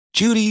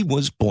Judy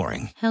was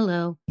boring.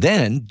 Hello.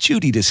 Then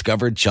Judy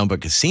discovered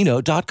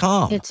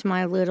ChumbaCasino.com. It's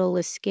my little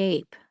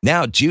escape.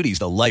 Now Judy's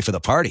the life of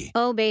the party.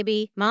 Oh,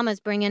 baby, mama's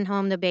bringing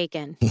home the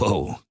bacon.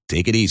 Whoa,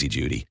 take it easy,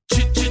 Judy.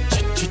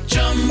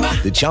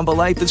 The Chumba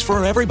life is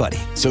for everybody.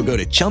 So go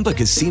to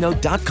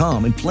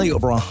ChumbaCasino.com and play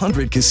over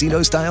 100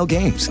 casino-style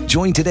games.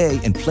 Join today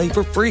and play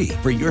for free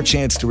for your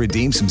chance to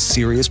redeem some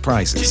serious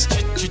prizes.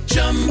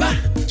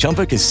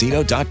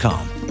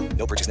 ChumbaCasino.com.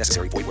 No purchase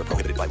necessary. Void where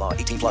prohibited by law.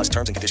 18 plus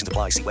terms and conditions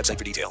apply. See website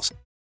for details.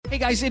 Hey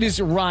guys, it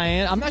is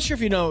Ryan. I'm not sure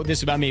if you know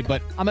this about me,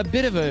 but I'm a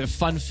bit of a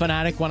fun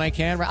fanatic when I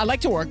can. I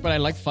like to work, but I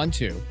like fun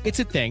too. It's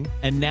a thing.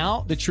 And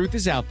now the truth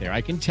is out there.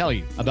 I can tell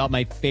you about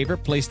my favorite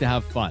place to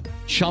have fun.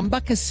 Chumba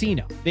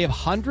Casino. They have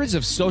hundreds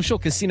of social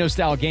casino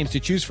style games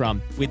to choose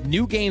from with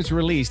new games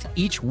released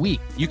each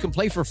week. You can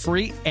play for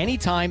free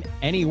anytime,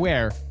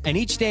 anywhere. And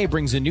each day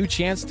brings a new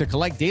chance to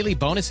collect daily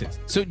bonuses.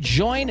 So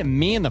join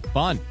me in the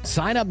fun.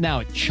 Sign up now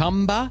at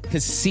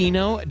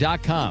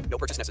ChumbaCasino.com. No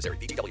purchase necessary.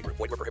 VGW Group.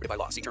 Void where prohibited by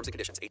law. See terms and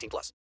conditions. 18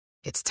 plus.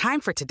 It's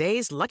time for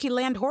today's Lucky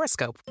Land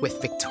horoscope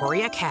with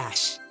Victoria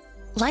Cash.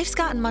 Life's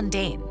gotten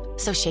mundane,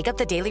 so shake up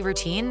the daily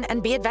routine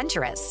and be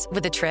adventurous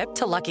with a trip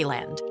to Lucky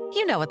Land.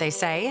 You know what they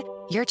say.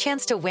 Your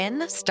chance to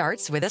win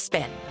starts with a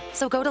spin.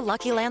 So go to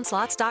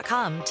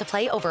LuckyLandSlots.com to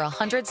play over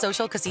 100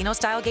 social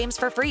casino-style games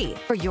for free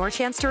for your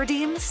chance to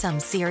redeem some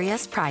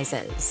serious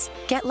prizes.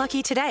 Get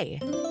lucky today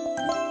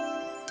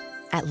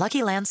at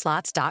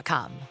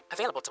LuckyLandSlots.com.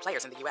 Available to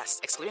players in the U.S.,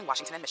 excluding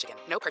Washington and Michigan.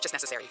 No purchase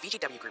necessary.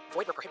 VGW Group.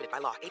 Void where prohibited by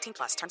law. 18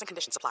 plus. Terms and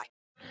conditions apply.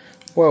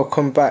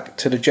 Welcome back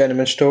to the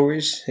Gentleman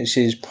Stories. This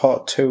is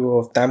part 2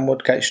 of Dan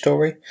Woodgate's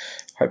story.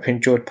 Hope you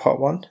enjoyed part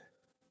 1.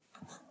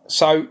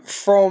 So,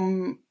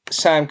 from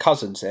Sam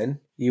Cousins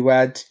then, you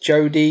had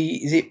Jodie,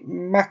 is it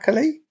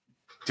Mackley?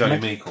 Jodie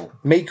Meikle.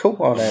 Meikle?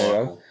 Oh, there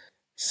we go.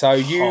 So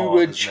you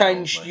had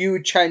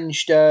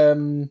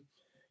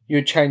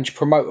changed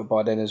promoter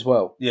by then as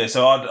well. Yeah,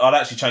 so I'd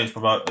actually changed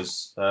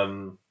promoters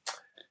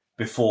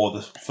before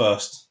the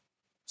first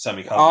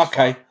Sammy Cousins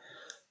fight.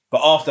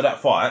 But after that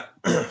fight,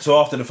 so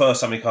after the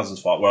first Sammy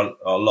Cousins fight where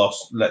I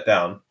let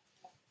down,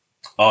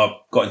 I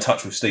got in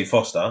touch with Steve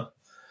Foster.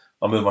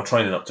 I moved my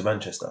training up to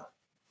Manchester.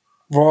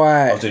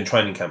 Right. I was doing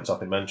training camps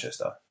up in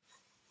Manchester.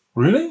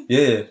 Really?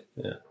 Yeah.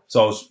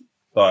 So I was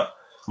like,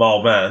 my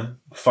old man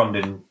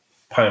paying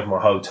for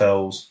my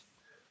hotels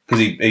because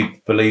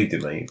he believed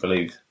in me. He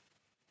believed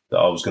that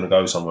I was going to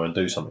go somewhere and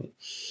do something.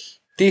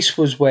 This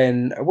was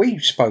when we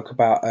spoke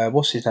about,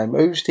 what's his name?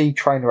 Who's the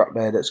trainer up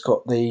there that's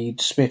got the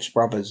Smiths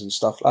brothers and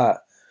stuff like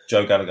that?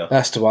 Joe Gallagher.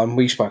 That's the one.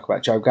 We spoke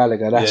about Joe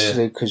Gallagher. That's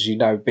because you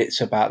know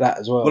bits about that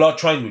as well. Well, I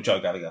trained with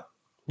Joe Gallagher.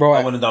 Right.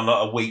 I went and done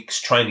like a week's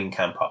training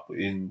camp up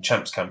in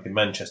Champs Camp in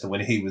Manchester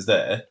when he was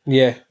there.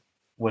 Yeah.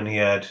 When he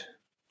had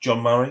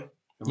John Murray.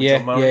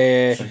 John Murray?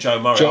 Yeah. So Joe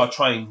Murray, I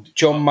trained.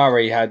 John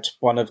Murray had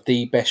one of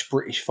the best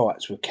British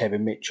fights with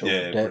Kevin Mitchell.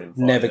 Yeah, that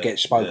never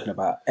gets spoken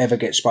about. Ever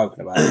gets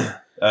spoken about.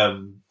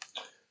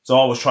 So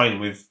I was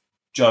training with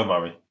Joe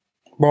Murray.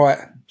 Right.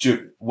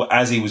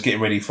 As he was getting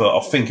ready for,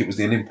 I think it was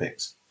the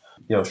Olympics.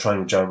 Yeah, I was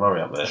training with Joe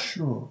Murray up there.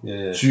 Sure.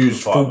 Yeah. So you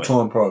was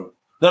full-time pro?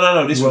 No.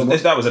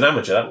 That was an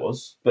amateur, that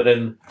was. But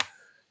then...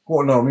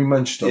 What? No, I mean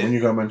Manchester, when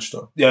you go to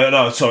Manchester. Yeah,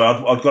 no, sorry.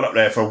 I'd gone up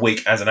there for a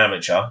week as an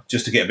amateur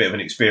just to get a bit of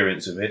an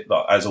experience of it,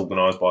 like as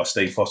organised by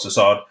Steve Foster.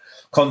 So I'd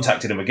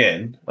contacted him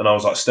again and I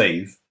was like,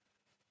 Steve,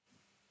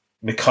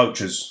 my coach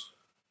has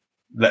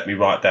let me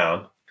write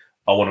down,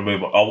 I want to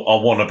move. I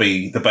want to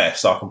be the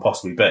best I can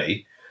possibly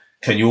be.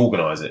 Can you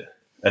organise it?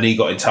 And he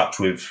got in touch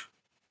with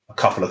a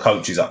couple of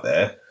coaches up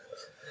there.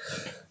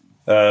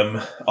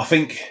 I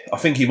think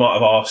he might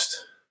have asked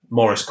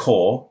Maurice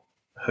Core,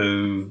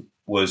 who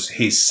was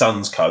his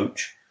son's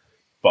coach,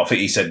 but I think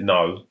he said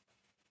no.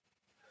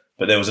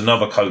 But there was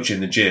another coach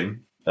in the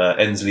gym,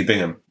 Ensley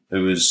Bingham,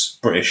 who was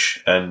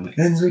British and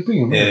Ensley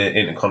Bingham,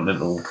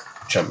 intercontinental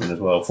champion as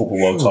well,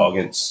 football world title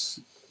against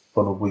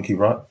Ronald Winky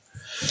Wright.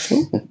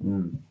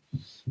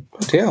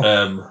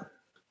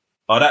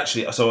 I'd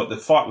actually, so at the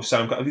fight with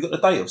Sam, have you got the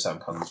date of Sam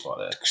Cunning's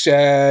fight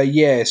there?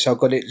 Yeah, so I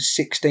got it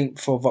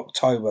 16th of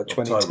October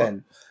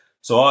 2010.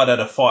 So I'd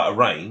had a fight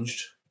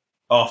arranged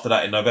after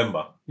that in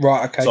November.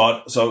 Right, okay.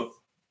 So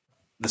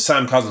the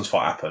Sam Cousins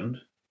fight happened,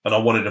 and I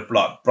wanted to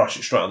brush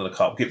it straight under the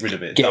cup, get rid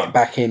of it. Get it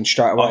back in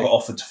straight away. I got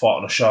offered to fight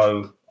on a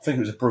show, I think it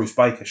was a Bruce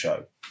Baker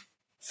show,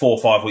 4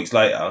 or 5 weeks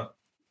later.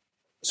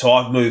 So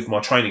I've moved my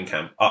training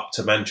camp up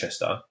to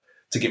Manchester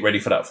to get ready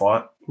for that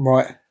fight.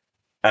 Right.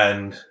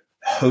 And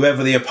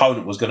whoever the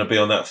opponent was going to be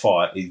on that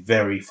fight is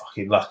very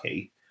fucking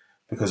lucky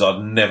because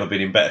I'd never been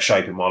in better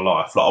shape in my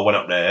life. Like I went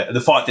up there, and the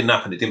fight didn't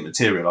happen, it didn't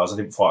materialise. I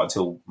didn't fight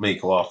until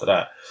Meikle after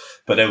that.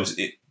 But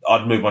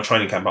I'd moved my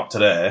training camp up to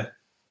there,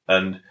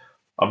 and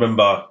I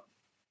remember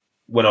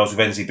when I was with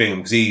Ensley Bingham,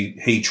 because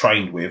he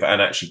trained with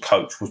and actually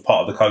coached, was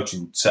part of the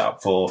coaching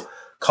setup for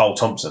Cole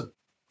Thompson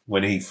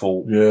when he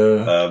fought.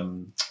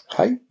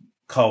 Hay?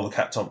 Cole the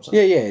Cat Thompson.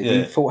 Yeah.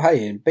 He fought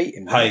Hay and beat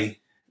him. Hay.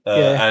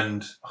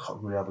 And I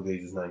can't remember the other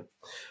geezer's name.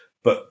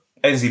 But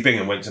Ensley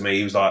Bingham went to me,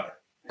 he was like,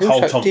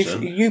 Cole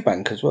Thompson. Did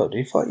Eubank as well? Did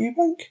he fight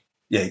Eubank?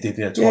 Yeah, he did,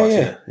 twice,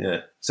 Yeah.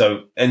 yeah.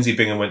 So Enzi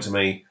Bingham went to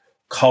me.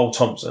 Cole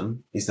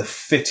Thompson is the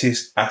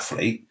fittest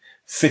athlete,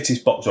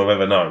 fittest boxer I've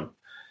ever known.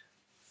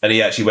 And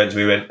he actually went to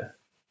me and went,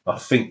 I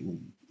think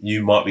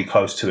you might be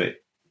close to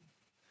it.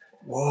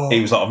 Whoa.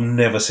 He was like, I've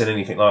never seen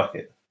anything like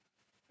it.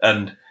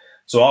 And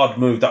so I'd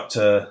moved up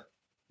to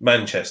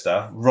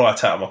Manchester,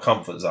 right out of my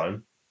comfort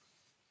zone.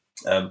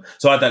 So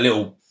I had that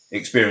little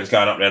experience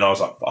going up there, and I was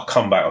like, I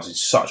come back, I was in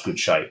such good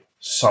shape,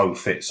 so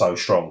fit, so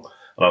strong.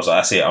 And I was like,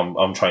 that's it,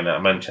 I'm training out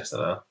of Manchester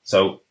now.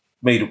 So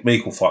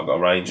Meikle fight got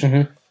arranged,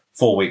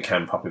 4-week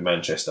camp up in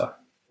Manchester,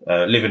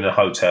 living in a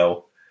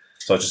hotel.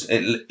 So I just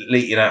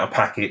eating out of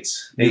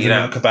packets, eating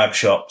out of kebab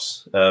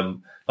shops,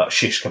 like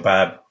shish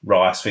kebab,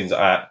 rice, things like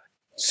that.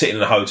 Sitting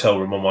in a hotel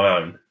room on my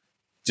own,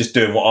 just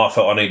doing what I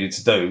felt I needed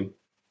to do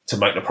to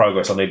make the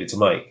progress I needed to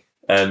make.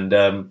 And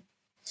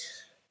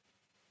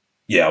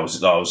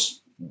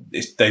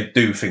they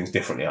do things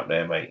differently up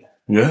there, mate.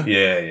 Yeah?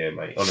 Yeah,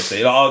 mate.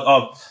 Honestly,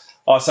 like,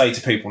 I say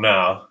to people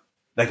now,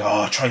 they go,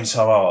 I train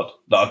so hard.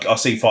 Like, I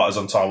see fighters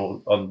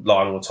online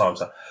all the time,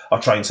 so I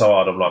train so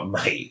hard. I'm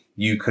like, mate,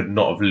 you could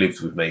not have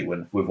lived with me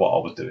with what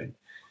I was doing.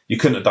 You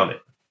couldn't have done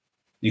it.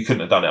 You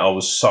couldn't have done it. I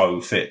was so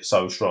fit,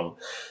 so strong.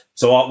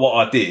 So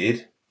what I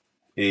did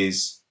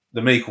is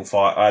the Meikle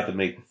fight. I had the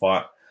Meikle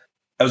fight.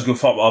 That was a good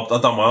fight, but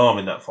I'd done my arm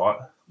in that fight.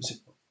 Was it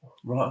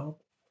right arm?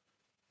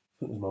 I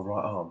think it was my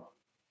right arm.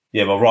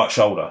 Yeah, my right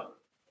shoulder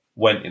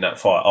went in that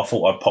fight. I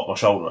thought I'd popped my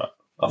shoulder out.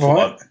 I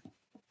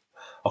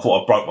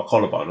thought I broke my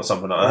collarbone or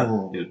something like that.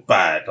 Oh. It was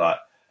bad. Like,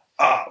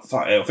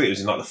 fuck it. I think it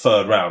was in like the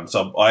 3rd round.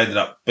 So I ended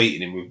up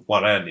beating him with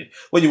one hand in.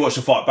 When you watch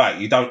the fight back,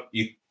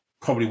 you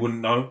probably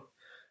wouldn't know.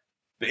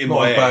 But in Not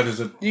my as head, bad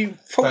as a You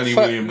fought, Danny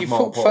Williams, you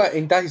Mark fought Bob.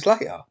 13 days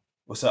later.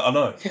 what's that? I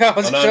know. Yeah, I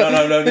was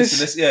No.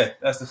 Listen, yeah,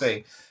 that's the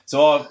thing.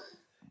 So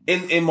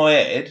in my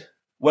head,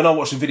 when I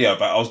watched the video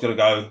back, I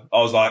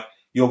was like,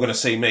 you're going to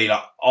see me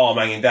like arm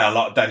hanging down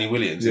like Danny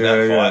Williams in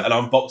that fight, and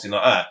I'm boxing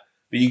like that.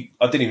 But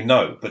I didn't even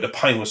know. But the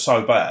pain was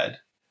so bad,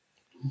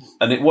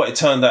 and what it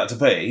turned out to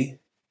be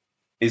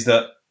is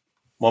that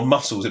my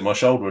muscles in my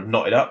shoulder had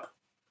knotted up.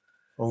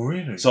 Oh,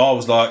 really? So I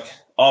was like,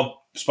 I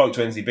spoke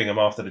to Enzi Bingham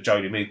after the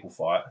Jody Meikle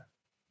fight.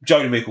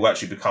 Jody Meikle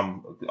actually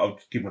I'll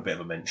give him a bit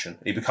of a mention.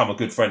 He become a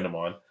good friend of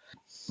mine.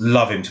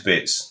 Love him to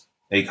bits.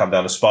 He come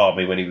down and sparred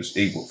me when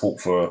he fought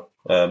for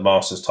a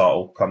Masters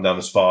title. Come down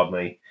and sparred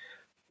me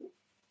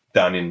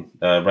down in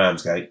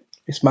Ramsgate.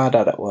 It's mad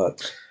how that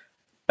works.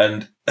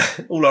 And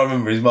all I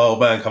remember is my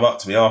old man come up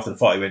to me after the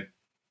fight. He went,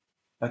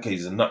 that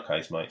geezer's a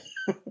nutcase, mate.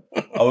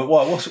 I went,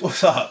 what?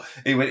 What's up?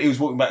 He was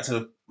walking back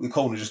to the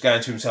corner just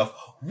going to himself,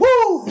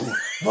 woo!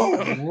 Whoa!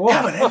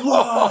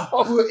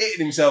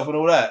 Hitting himself and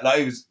all that. Like,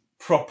 he was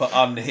proper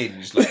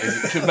unhinged. Like,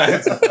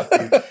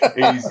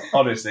 he's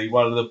honestly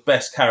one of the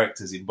best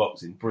characters in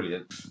boxing.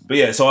 Brilliant. But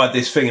yeah, so I had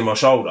this thing in my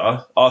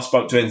shoulder. I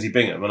spoke to Enzi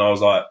Bingham and I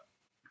was like,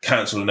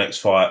 cancel the next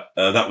fight.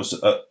 That was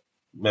at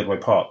Medway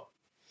Park.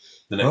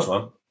 The next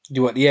one.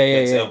 You what? Yeah.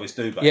 Elvis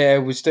Dubé. Yeah,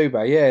 it was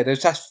Dubé. Yeah,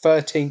 that's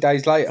 13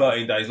 days later.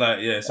 13 days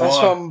later, yeah. So that's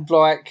what I'm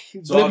like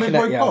looking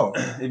at you.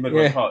 In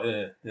Medway Park,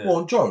 yeah.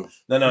 What, on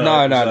Joe's?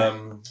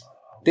 No.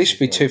 This would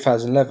be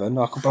 2011.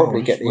 I could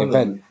probably get the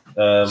event.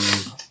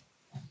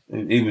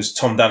 He was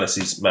Tom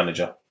Dallas's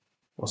manager.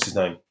 What's his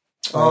name?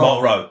 Oh.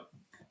 Mark Rowe.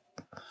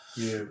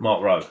 Yeah.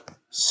 Mark Rowe.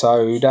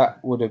 So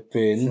that would have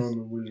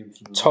been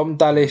Tom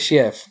Dallas.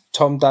 Yeah,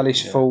 Tom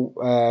Dallas fought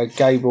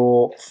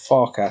Gabor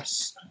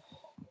Farkas.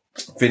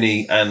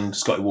 Vinny and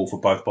Scotty Wolf were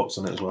both boxed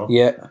on it as well.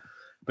 Yeah.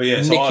 But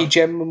yeah, so Nicky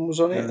Gemman was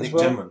on it as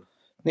well.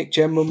 Nick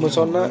Gemman was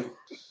on that.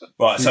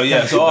 Right, so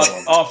yeah,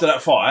 after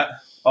that fight,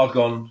 I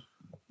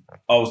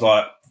was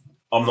like,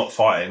 I'm not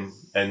fighting.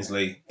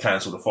 Ensley,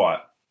 cancel the fight.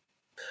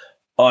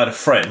 I had a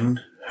friend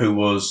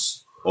who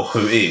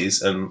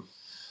is an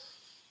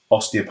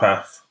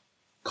osteopath,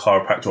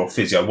 chiropractor or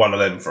physio, one of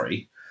them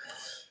three.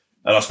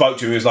 And I spoke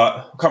to him, he was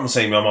like, come and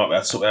see me, I might be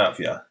able to sort it out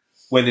for you.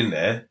 Went in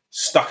there,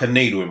 stuck a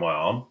needle in my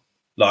arm,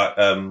 like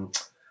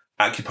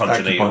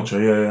acupuncture needle.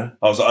 Yeah.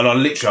 I was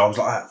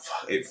like,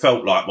 it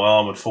felt like my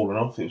arm had fallen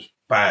off. It was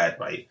bad,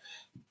 mate.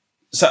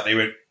 Sat there,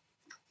 went,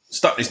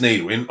 stuck this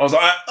needle in. I was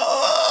like,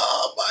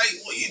 oh, mate,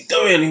 what are you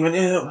doing? He went,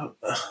 yeah.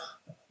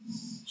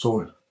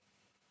 Sorry.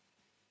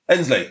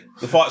 Ensley,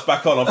 the fight's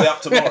back on. I'll be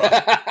up tomorrow.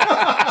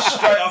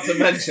 Straight up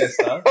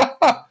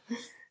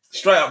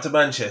to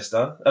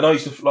Manchester. And I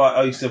used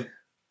to,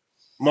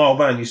 my old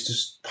man used to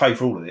pay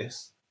for all of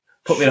this.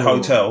 Put me in a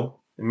hotel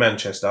in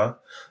Manchester,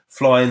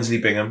 fly Ensley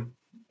Bingham.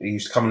 He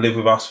used to come and live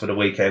with us for the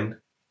weekend.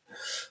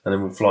 And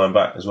then we'd fly him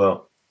back as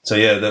well. So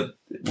yeah,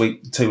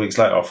 2 weeks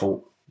later, I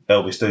fought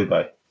Elvis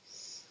Dubé.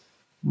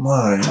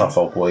 Mate. Tough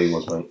old boy he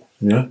was, mate.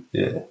 Yeah?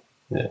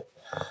 Yeah.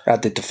 How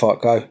did the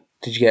fight go?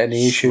 Did you get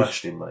any issues?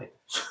 Smashed him, mate.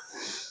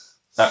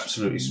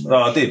 Absolutely. No,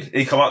 I did.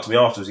 He come up to me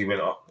afterwards, he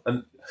went up.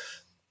 And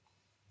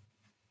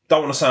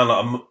don't want to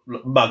sound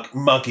like a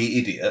muggy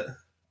idiot,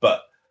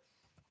 but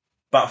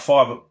about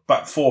 4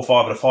 or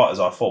 5 of the fighters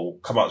I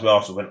fought come up to me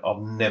afterwards and went,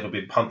 I've never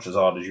been punched as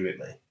hard as you hit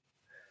me.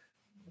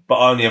 But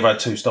I only ever had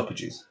 2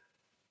 stoppages.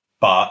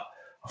 But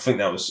I think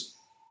that was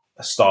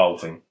a style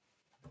thing.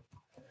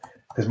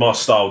 because my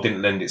style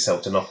didn't lend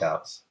itself to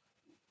knockouts.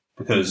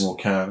 Because more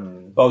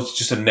counter. I was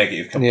just a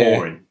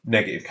boring,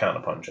 negative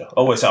counter puncher. I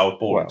always say I was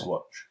boring to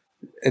watch.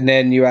 And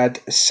then you had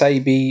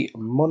Sabi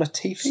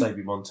Monteith.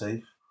 Sabi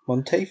Monteith.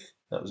 Monteith?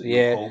 That was a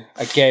good call.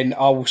 Again,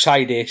 I will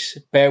say this.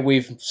 Bear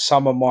with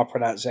some of my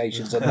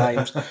pronunciations of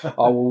names.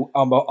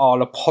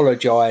 I'll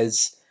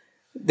apologise.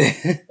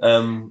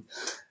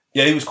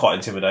 Yeah, he was quite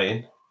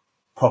intimidating.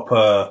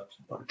 Proper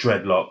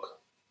dreadlock,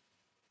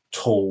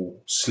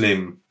 tall,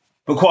 slim,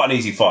 but quite an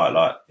easy fight.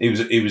 Like he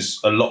was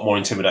a lot more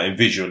intimidating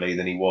visually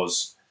than he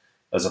was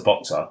as a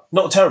boxer.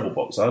 Not a terrible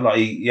boxer. Like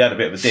he had a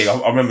bit of a dig.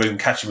 I remember him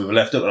catching with a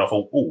left hook, and I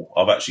thought, "Oh,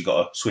 I've actually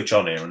got to switch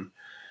on here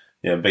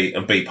and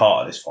be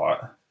part of this fight."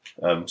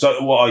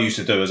 So what I used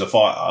to do as a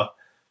fighter,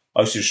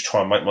 I used to just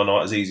try and make my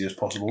night as easy as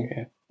possible.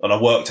 Yeah. And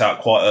I worked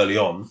out quite early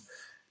on.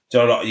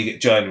 So like you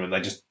get journeymen,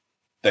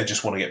 they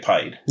just want to get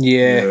paid.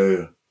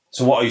 Yeah.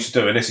 So what I used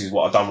to do, and this is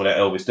what I've done with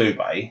Elvis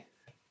Dubé,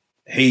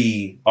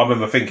 I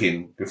remember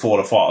thinking before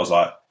the fight, I was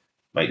like,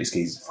 mate, this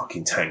guy's a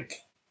fucking tank.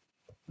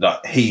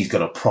 Like, he's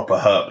going to proper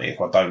hurt me if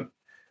I don't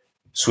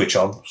switch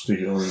on.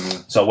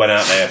 So I went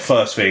out there,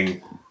 first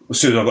thing, as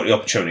soon as I got the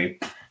opportunity,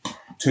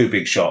 2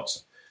 big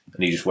shots,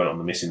 and he just went on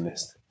the missing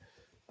list.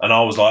 And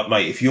I was like,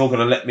 mate, if you're going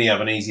to let me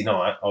have an easy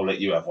night, I'll let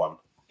you have one.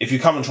 If you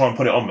come and try and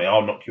put it on me,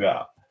 I'll knock you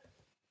out.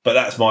 But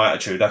that's my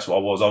attitude. That's what I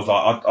was. I was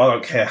like, I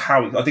don't care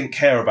I didn't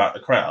care about the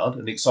crowd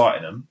and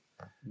exciting them.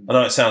 I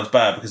know it sounds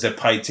bad because they've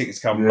paid tickets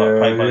to come,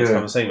 paid money to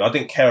come and see me. I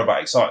didn't care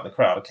about exciting the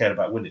crowd. I cared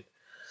about winning.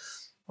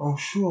 Oh,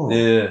 sure.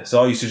 Yeah.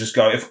 So I used to just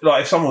go,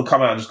 if someone would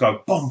come out and just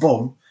go, boom,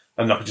 boom,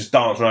 and I could just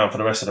dance around for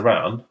the rest of the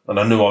round, and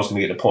I knew I was going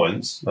to get the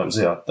points, that was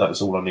it. That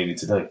was all I needed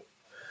to do.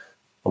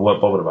 I weren't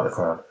bothered about the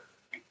crowd.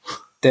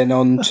 Then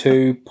on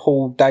to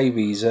Paul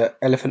Davies at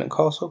Elephant and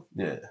Castle.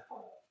 Yeah.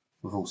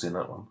 We've all seen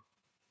that one.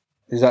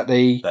 Is that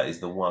That is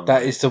the one.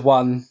 That is the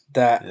one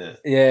that...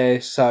 Yeah,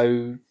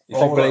 so...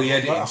 Probably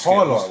that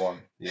highlight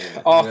one.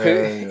 Yeah.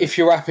 If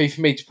you're happy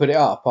for me to put it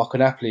up, I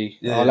can happily...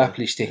 I'll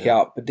happily stick it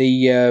up. But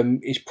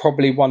it's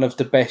probably one of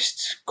the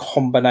best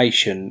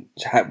combinations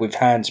with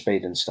hand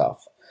speed and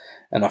stuff.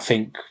 And I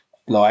think...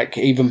 Like,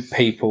 even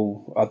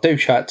people... I do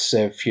chat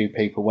to a few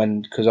people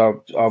because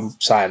I'm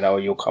saying,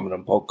 you're coming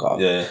on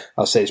podcast. Yeah.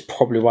 I say it's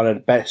probably one of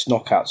the best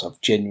knockouts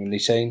I've genuinely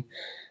seen.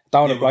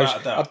 I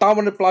don't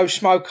want to blow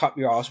smoke up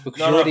your ass because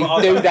you already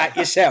do that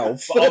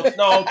yourself. But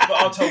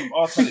I'll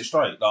tell it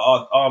straight.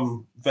 Like,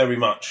 I'm very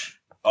much...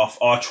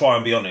 I try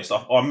and be honest.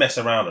 I mess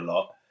around a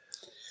lot.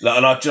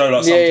 Like, and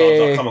sometimes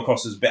I come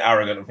across as a bit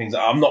arrogant and things.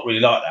 I'm not really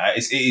like that.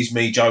 It is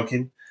me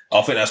joking.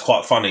 I think that's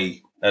quite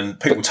funny. And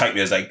people take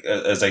me as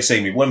they see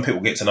me. When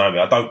people get to know me,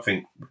 I don't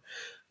think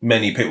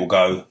many people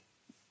go...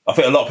 I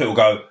think a lot of people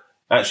go,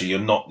 actually, you're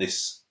not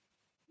this,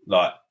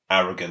 like,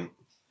 arrogant.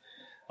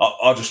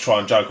 I'll just try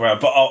and joke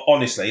around. But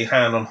honestly,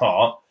 hand on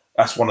heart,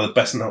 that's one of the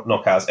best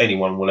knockouts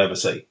anyone will ever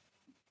see.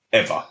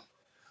 Ever.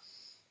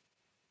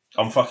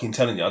 I'm fucking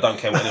telling you. I don't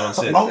care what anyone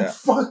says. I'm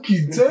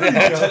fucking telling you.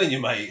 I'm telling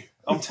you, mate.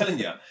 I'm telling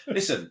you.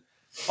 Listen,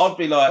 I'd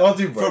be like,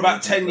 for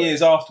about 10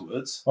 years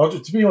afterwards...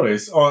 To be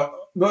honest,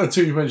 not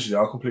until you mentioned it,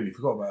 I completely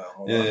forgot about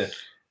it. Yeah.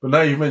 But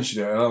now you've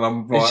mentioned it, and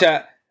I'm like,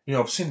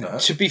 I've seen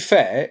that. To be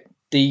fair,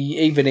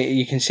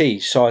 you can see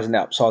sizing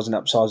up,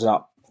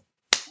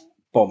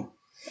 boom,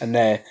 and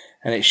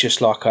it's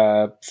just like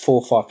a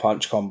 4 or 5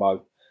 punch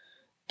combo.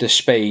 The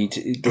speed,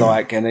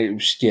 and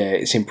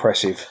it's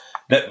impressive.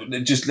 Let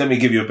me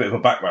give you a bit of a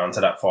background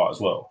to that fight as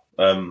well.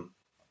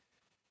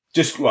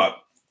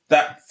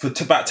 For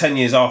about 10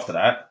 years after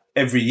that,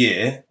 every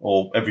year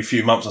or every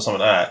few months or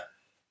something like that,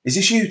 is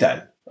this you,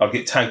 Dan? I'd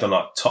get tagged on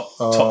like top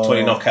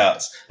 20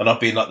 knockouts, and I'd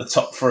be in like the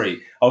top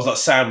 3. I was like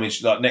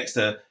sandwiched like next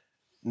to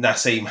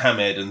Nassim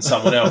Hamed and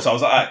someone else. I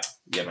was like,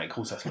 yeah, mate, of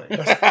course that's me.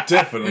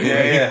 Definitely.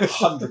 Yeah,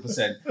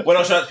 100%. When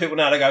I show it to people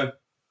now, they go,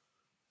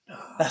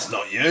 that's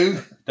not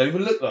you. Don't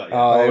even look like you.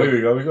 Oh, here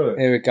we go. We got it.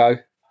 Here we go.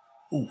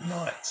 Oh,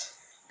 nice.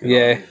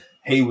 Yeah.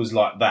 He was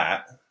like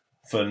that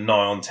for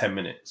nigh on 10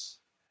 minutes.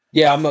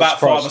 Yeah, I'm not about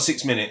surprised. 5 or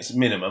 6 minutes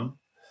minimum.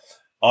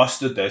 I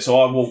stood there,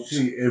 so I walked.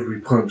 See every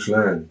punch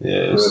land.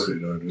 Yeah, it's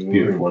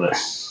beautiful, isn't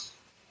it?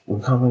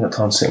 We can't have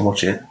time to sit and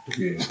watch it.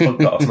 Yeah.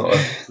 Podcast,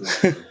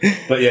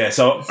 not But yeah,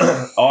 so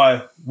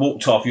I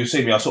walked off. You'll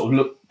see me. I sort of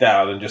looked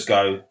down and just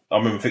go. I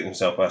remember thinking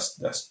to myself,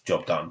 "That's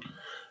job done."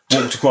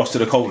 Walked across to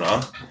the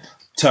corner,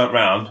 turned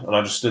round, and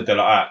I just stood there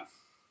like that.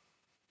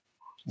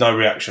 No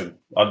reaction.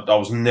 I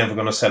was never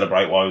going to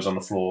celebrate while I was on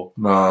the floor.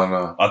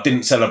 No. I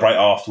didn't celebrate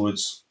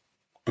afterwards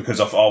because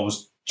I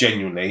was.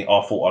 Genuinely,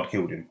 I thought I'd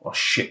killed him. I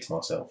shit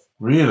myself.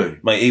 Really?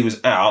 Mate, he was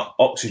out,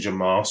 oxygen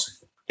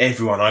mask,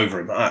 everyone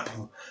over him.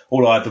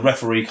 All I had, the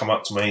referee come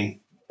up to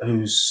me,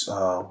 who's,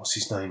 what's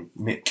his name?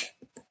 Mick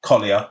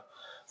Collier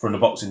from the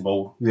boxing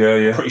ball.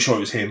 Yeah. Pretty sure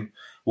it was him.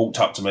 Walked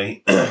up to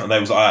me, and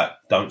they was like,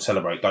 don't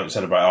celebrate. I was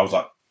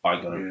like,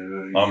 I'm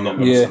not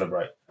going to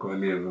celebrate. Got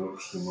any of the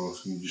oxygen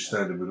mask and you just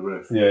standing with the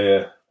ref.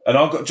 Yeah. And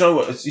I got, do you know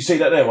what? You see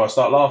that there where I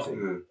start laughing?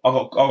 Yeah. I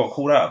got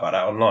called out about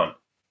that online.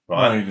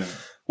 Right? No, you didn't.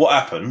 What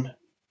happened?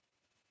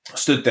 I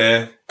stood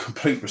there,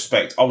 complete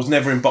respect. I was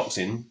never in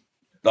boxing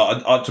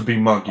Like, to be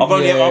muggy. I've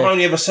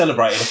only ever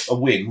celebrated a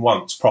win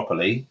once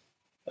properly,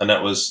 and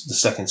that was the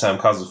second Sam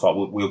Cousins fight.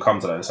 We'll come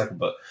to that in a second,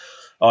 but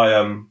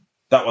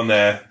that one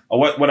there, I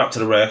went up to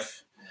the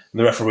ref, and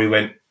the referee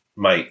went,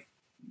 mate,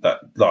 that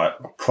like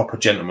proper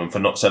gentleman for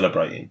not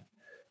celebrating.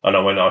 And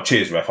I went, oh,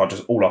 cheers, ref.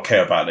 All I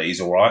care about that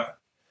he's all right.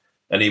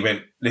 And he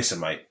went, listen,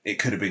 mate, it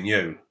could have been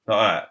you, like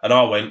that. And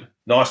I went,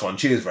 nice one,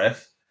 cheers,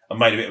 ref. I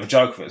made a bit of a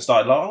joke of it and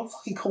started like, oh,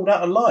 fucking called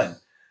out a line.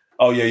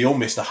 Oh, yeah, you're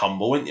Mr.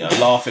 Humble, aren't you?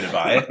 Laughing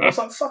about it. I was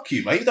like, fuck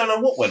you, mate. You don't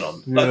know what went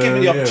on. Like, give me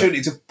the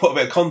opportunity to put a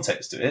bit of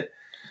context to it.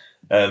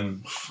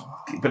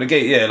 But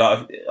again, yeah,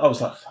 like, I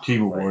was like...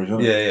 Keyboard warriors,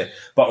 aren't yeah.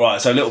 But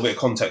right, so a little bit of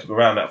context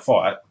around that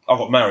fight. I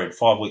got married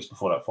 5 weeks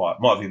before that fight.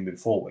 Might have even been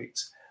 4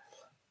 weeks.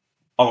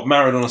 I got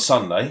married on a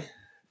Sunday.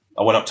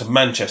 I went up to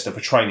Manchester for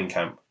training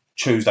camp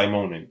Tuesday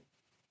morning.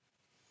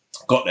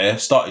 Got there,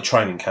 started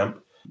training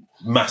camp,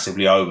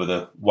 massively over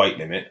the weight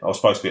limit. I was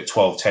supposed to be at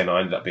 12.10. I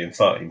ended up being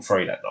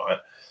 13.3 that night.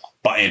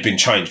 But it had been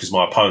changed because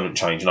my opponent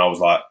changed, and I was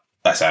like,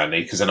 that's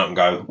handy, because then I can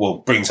go, well,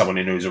 bring someone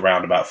in who's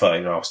around about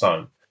 13.5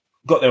 stone.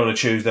 Got there on a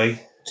Tuesday.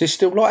 Is this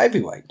still light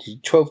heavyweight?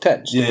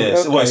 12.10?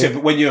 Yeah. Okay.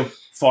 But when you're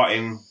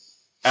fighting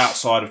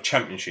outside of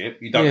championship,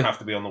 you don't have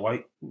to be on the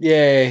weight.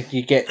 Yeah,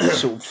 you get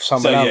sort of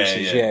some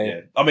allowances.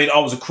 Yeah. I mean, I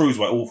was a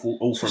cruiserweight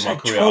all through my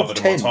career, other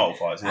than my title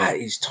fights. Yeah. That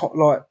is top,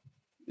 like...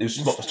 It was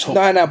top.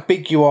 Knowing how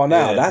big you are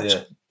now, that's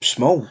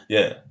small.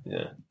 Yeah.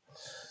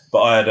 But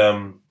I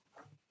had...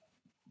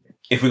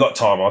 if we got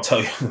time, I'll tell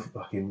you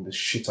fucking the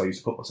shit I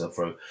used to put myself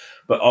through.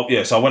 But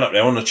so I went up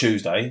there on a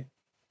Tuesday.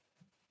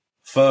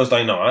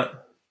 Thursday night,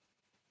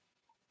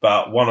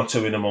 about 1 or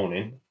 2 in the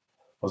morning,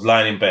 I was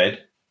laying in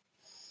bed.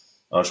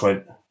 I just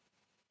went,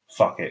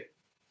 fuck it.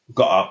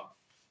 Got up,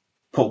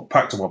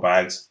 packed all my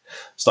bags,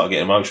 started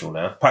getting emotional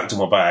now, packed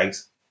all my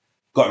bags,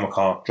 got in my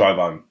car, drove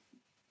home.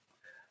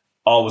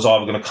 I was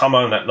either going to come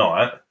home that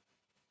night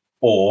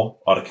or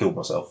I'd have killed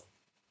myself.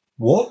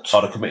 What?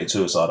 I'd have committed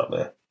suicide up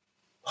there.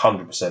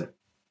 100%.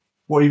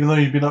 What, even though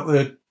you've been up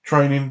there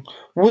training?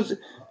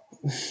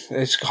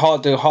 It's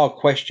a hard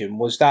question.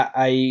 Was that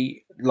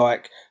a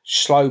like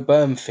slow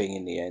burn thing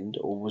in the end,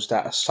 or was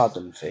that a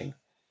sudden thing?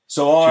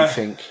 So do you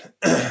think?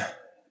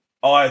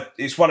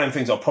 It's one of them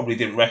things I probably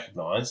didn't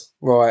recognise.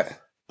 Right.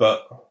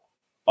 But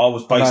I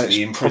was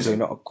basically in prison.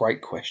 Probably not a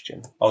great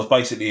question. I was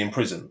basically in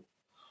prison.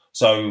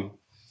 So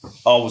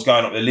I was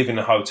going up there, living in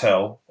a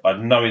hotel. I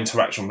had no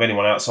interaction with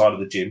anyone outside of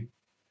the gym.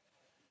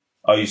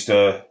 I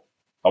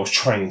was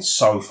training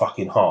so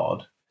fucking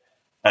hard,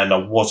 and I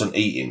wasn't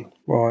eating.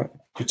 Right.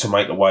 To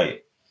make the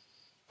weight.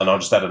 And I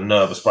just had a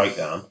nervous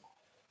breakdown.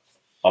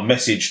 I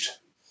messaged,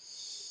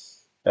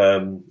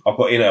 I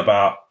got in at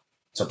about,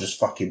 so I just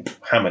fucking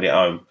hammered it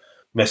home.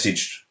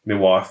 Messaged my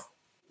wife,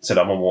 said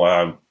I'm on my way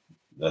home.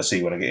 Let's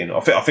see when I get in. I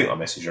think I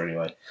messaged her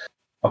anyway.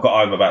 I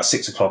got home about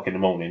 6 o'clock in the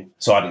morning,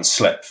 so I hadn't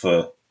slept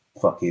for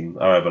fucking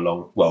however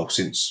long. Well,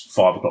 since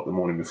 5 o'clock the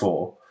morning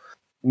before.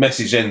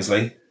 Messaged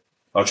Ensley.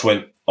 I just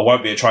went, I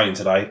won't be at training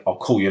today. I'll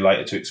call you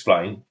later to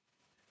explain.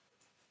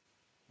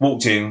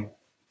 Walked in.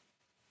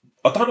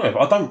 I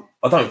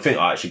don't think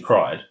I actually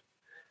cried.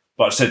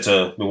 But I said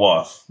to my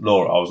wife,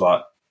 Laura, I was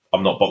like,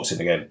 I'm not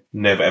boxing again.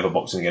 Never ever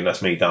boxing again.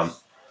 That's me done.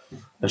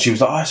 And she was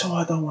like, oh, it's all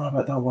right, don't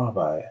worry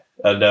about it.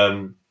 And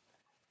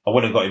I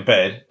went and got in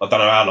bed. I don't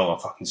know how long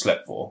I fucking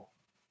slept for.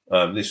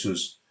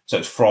 It's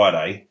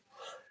Friday.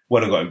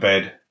 Went and got in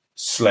bed,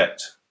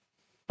 slept,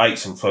 ate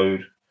some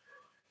food.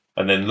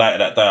 And then later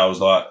that day I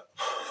was like,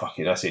 fuck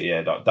it, that's it,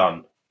 yeah,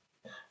 done.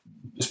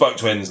 Spoke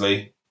to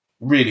Ensley,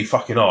 really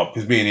fucking hard,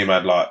 because me and him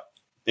had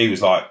he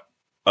was like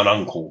an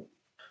uncle,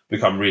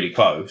 become really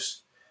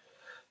close.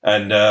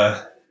 And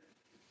I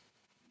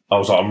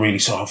was like, I'm really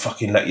sorry, I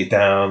fucking let you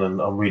down, and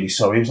I'm really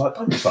sorry. He was like,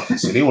 don't be fucking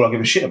silly. All I give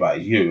a shit about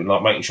is you, and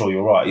like making sure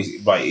you're right.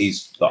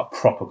 He's like a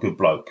proper good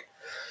bloke.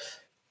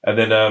 And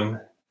then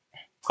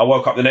I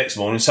woke up the next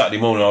morning,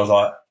 Saturday morning, I was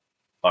like,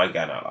 I ain't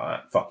going out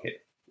like that. Fuck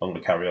it. I'm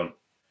going to carry on.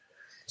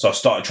 So I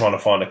started trying to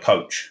find a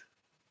coach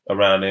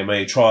around near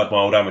me. Tried my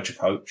old amateur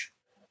coach.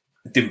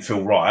 It didn't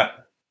feel right.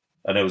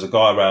 And there was a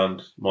guy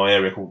around my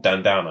area called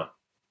Dan Downer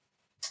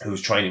who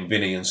was training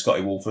Vinny and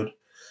Scotty Walford,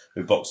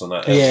 who boxed on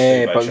that.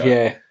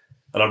 Yeah.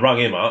 And I rang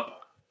him up,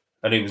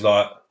 and he was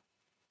like,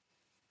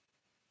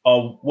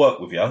 I'll work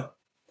with you,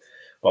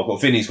 but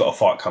Vinny's got a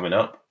fight coming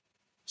up,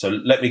 so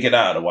let me get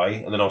that out of the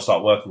way, and then I'll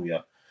start working with you.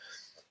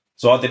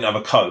 So I didn't have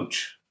a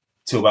coach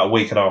till about a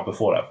week and a half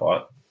before that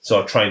fight,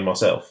 so I trained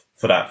myself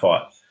for that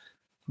fight.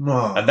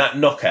 No. And that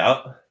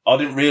knockout, I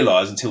didn't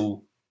realise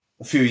until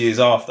a few years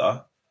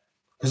after,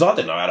 because I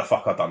didn't know how the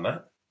fuck I'd done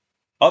that.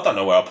 I don't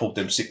know where I pulled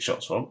them 6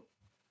 shots from.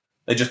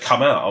 They just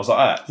come out. I was like,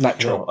 ah,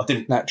 natural. I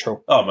didn't.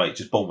 Natural. Oh, mate,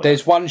 just boom.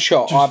 There's one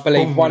shot, Just I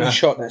believe, boom,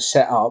 shot that's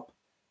set up.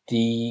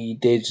 I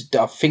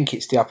think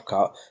it's the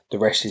uppercut. The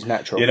rest is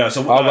natural. You know,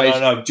 so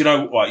no. Do you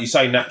know what? You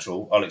say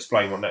natural. I'll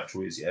explain what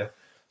natural is. Yeah.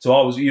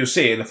 So you'll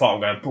see it in the fight.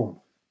 I'm going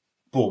boom,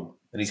 boom,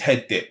 and his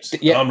head dips.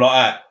 Yeah. And I'm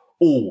like,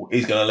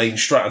 he's going to lean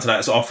straight onto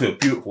that. So I feel a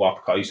beautiful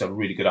uppercut. I used to have a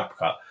really good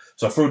uppercut.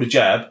 So I threw the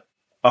jab,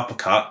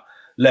 uppercut,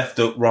 left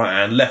hook, right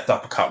hand, left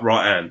uppercut,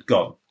 right hand,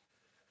 gone.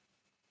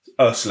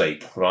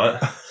 asleep,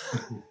 right?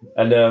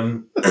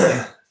 And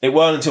it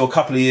weren't until a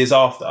couple of years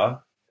after,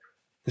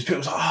 because people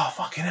was like, oh,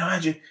 fucking hell, how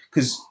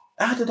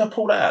did I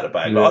pull that out of the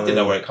bag? Like, I didn't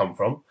know where it come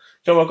from.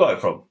 Do you know where I got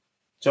it from?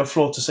 Do you know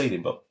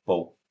floor-to-ceiling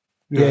ball?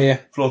 Yeah.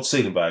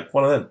 Floor-to-ceiling bag,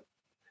 one of them.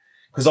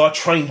 Because I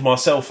trained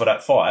myself for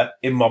that fight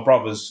in my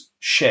brother's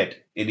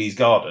shed in his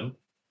garden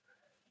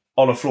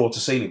on a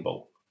floor-to-ceiling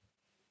ball.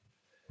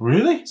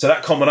 Really? So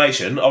that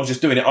combination, I was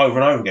just doing it over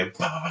and over again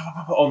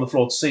on the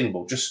floor-to-ceiling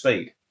ball, just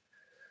speed.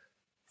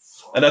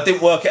 And I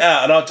didn't work it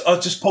out, and I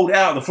just pulled it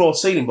out on the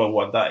floor-to-ceiling ball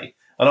one day,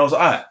 and I was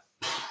like,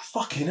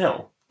 fucking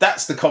hell,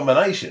 that's the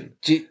combination.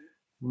 Do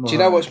you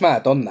know what's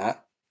mad on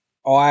that?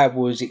 I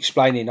was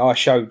explaining, I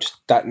showed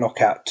that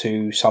knockout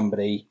to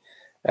somebody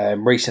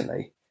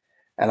recently,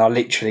 and I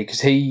literally,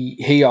 because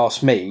he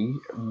asked me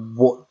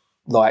what,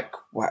 like,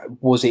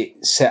 was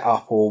it set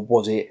up or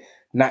was it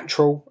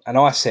natural? And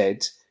I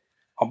said,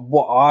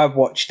 what I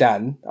watch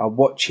Dan, I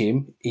watch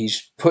him,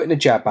 he's putting a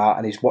jab out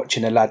and he's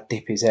watching a lad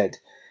dip his head.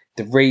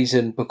 The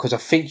reason, because I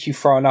think you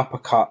throw an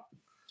uppercut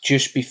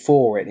just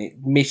before it and it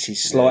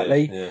misses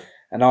slightly. Yeah.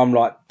 And I'm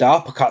like, the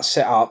uppercut's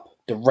set up,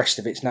 the rest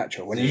of it's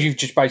natural. And you've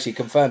just basically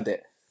confirmed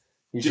it.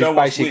 You've just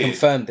basically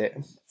confirmed it.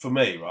 For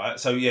me, right?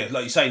 So, yeah,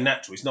 like you say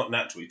natural, it's not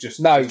natural. It's just,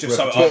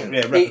 repetition.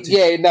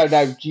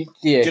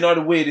 Do you know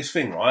the weirdest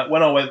thing, right?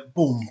 When I went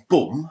boom,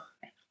 boom,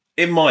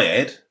 in my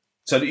head,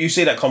 so that you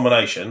see that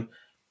combination,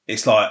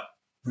 it's like,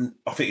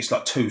 I think it's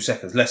like 2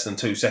 seconds, less than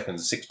 2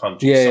 seconds, 6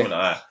 punches, something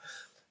like that.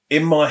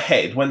 In my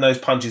head, when those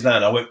punches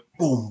landed, I went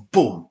boom,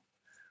 boom.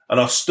 And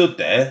I stood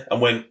there and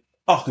went,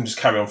 I can just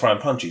carry on throwing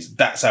punches.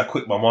 That's how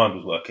quick my mind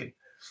was working.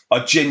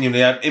 I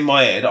genuinely had, in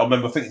my head, I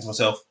remember thinking to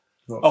myself,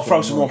 I'll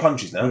throw some more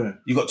punches now. Yeah.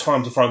 You've got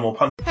time to throw more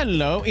punches.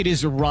 Hello, it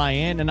is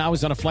Ryan, and I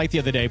was on a flight the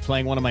other day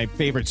playing one of my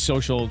favorite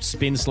social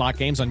spin slot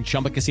games on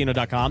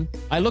ChumbaCasino.com.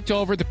 I looked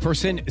over at the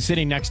person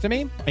sitting next to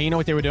me, and you know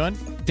what they were doing?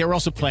 They were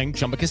also playing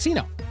Chumba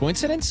Casino.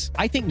 Coincidence?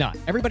 I think not.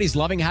 Everybody's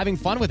loving having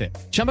fun with it.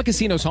 Chumba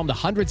Casino is home to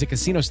hundreds of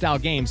casino-style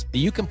games that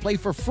you can play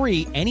for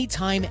free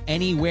anytime,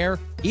 anywhere,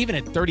 even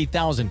at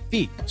 30,000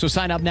 feet. So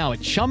sign up now at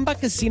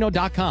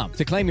ChumbaCasino.com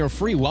to claim your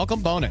free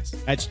welcome bonus.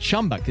 That's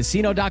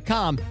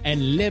ChumbaCasino.com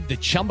and live the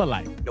Chumba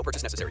life. No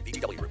purchase necessary.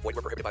 VGW. Void where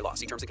prohibited by law.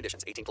 See terms and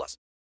conditions. 18+.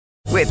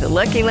 With the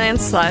Lucky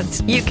Land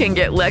Slots, you can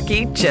get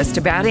lucky just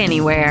about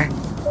anywhere.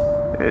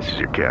 This is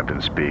your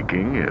captain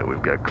speaking.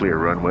 We've got clear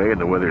runway and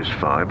the weather's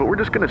fine, but we're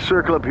just going to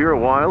circle up here a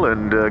while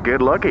and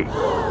get lucky.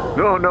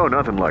 No,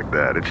 nothing like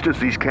that. It's just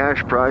these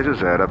cash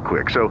prizes add up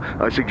quick. So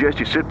I suggest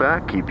you sit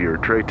back, keep your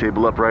tray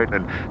table upright,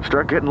 and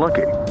start getting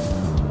lucky.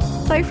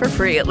 Play for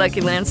free at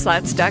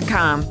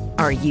LuckyLandSlots.com.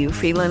 Are you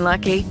feeling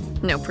lucky?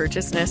 No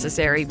purchase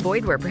necessary.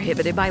 Void where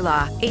prohibited by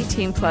law.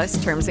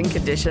 18+ terms and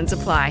conditions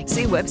apply.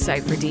 See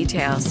website for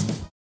details.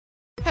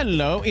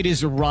 Hello, it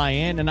is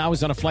Ryan, and I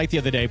was on a flight the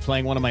other day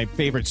playing one of my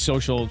favorite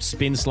social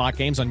spin slot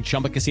games on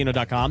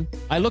ChumbaCasino.com.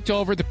 I looked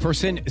over at the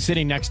person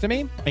sitting next to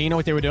me, and you know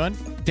what they were doing?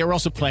 They were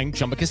also playing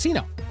Chumba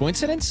Casino.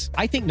 Coincidence?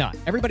 I think not.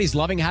 Everybody's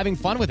loving having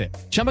fun with it.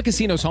 Chumba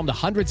Casino is home to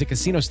hundreds of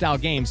casino-style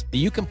games that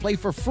you can play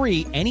for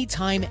free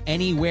anytime,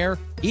 anywhere,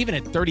 even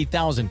at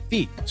 30,000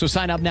 feet. So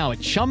sign up now at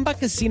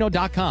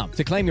ChumbaCasino.com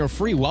to claim your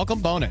free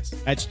welcome bonus.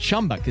 That's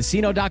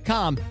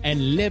ChumbaCasino.com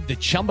and live the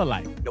Chumba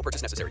life. No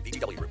purchase necessary.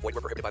 VGW. Void where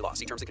prohibited by law.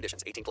 See terms and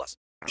conditions. 18+.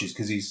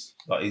 Because he's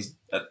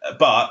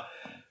but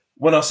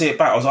when I see it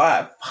back, I was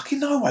like, fucking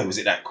no way was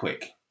it that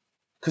quick.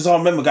 Because I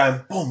remember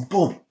going, boom,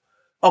 boom.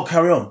 I'll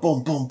carry on,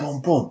 boom, boom,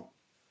 boom, boom.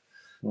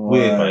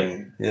 Weird,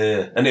 mate.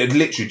 Yeah. And it had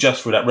literally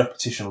just through that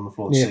repetition on the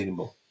floor ceiling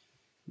ball.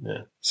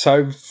 Yeah.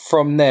 So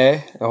from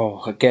there,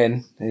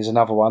 again, there's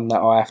another one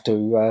that I have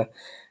to.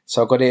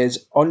 So I got it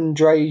as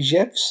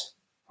Andreev's.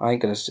 I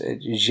ain't gonna say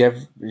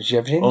Zhevin.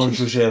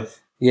 Andreev.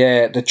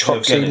 Yeah, the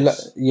Troxy.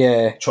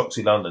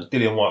 Troxy London.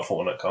 Dillian White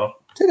fought on that car.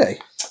 Did he?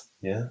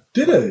 Yeah.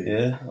 Did he?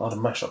 Yeah. I'd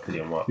have mashed up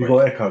Dillian White. You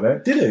got echo there.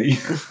 Did he?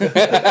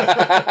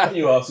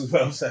 You asked as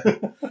well, Sam.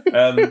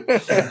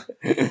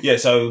 Yeah.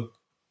 So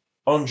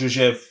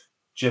Andreev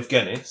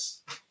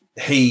Jevgenis,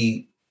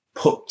 he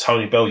put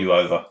Tony Bellew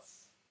over.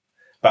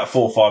 About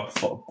 4 or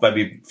 5,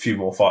 maybe a few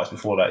more fights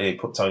before that, he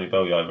put Tony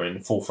Bellew over in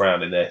the 4th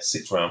round in their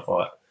 6th round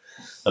fight.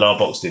 And I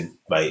boxed him,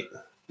 mate.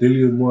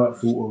 Dillian White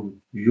fought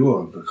on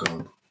your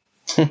undercard.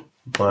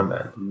 My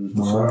man.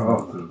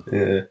 Wow.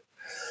 Yeah.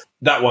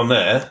 That one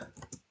there,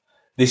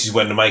 this is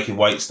when the making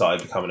weight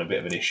started becoming a bit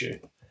of an issue.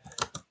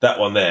 That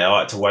one there, I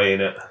had to weigh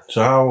in at...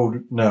 So how old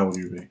now will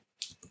you be?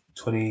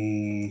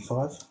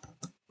 25?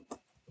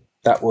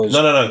 That was...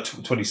 No,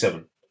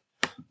 27.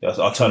 Yeah,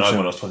 I turned over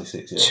when I was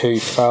 26. Yeah.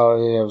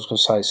 2000, I was going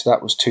to say, so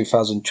that was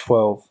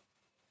 2012.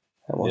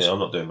 That was. Yeah, I'm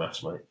not doing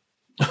maths, mate.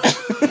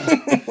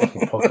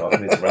 Fucking podcast, I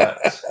need to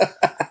relax.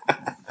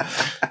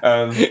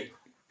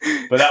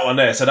 But that one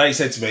there, so they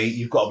said to me,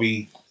 you've got to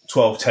be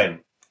 12'10".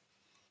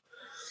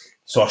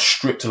 So I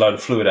stripped a load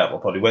of fluid out of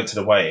my body, went to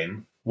the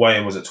weigh-in.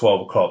 Weigh-in was at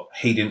 12 o'clock.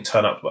 He didn't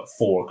turn up about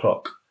 4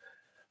 o'clock.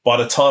 By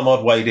the time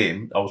I'd weighed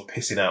in, I was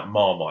pissing out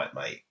Marmite,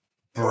 mate.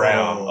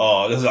 Brown.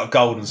 Oh, it was like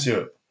golden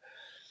syrup.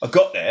 I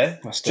got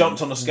there,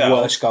 jumped on the scale.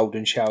 Worst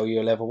golden shower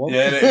you'll ever want.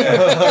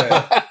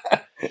 Yeah.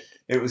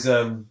 It was,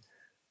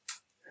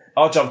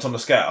 I jumped on the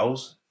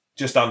scales,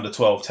 just under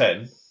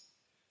 12.10.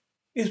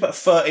 He was about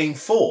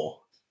 13.4.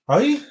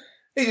 Hey?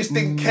 He just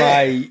didn't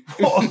care. Mate.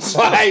 But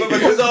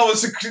because I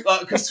was,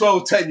 like, because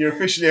 12.10, you're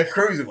officially a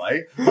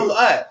cruiserweight, I was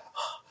like, hey.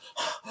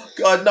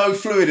 I had no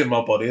fluid in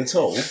my body at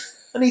all.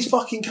 And he's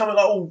fucking coming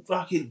like, oh,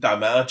 fucking,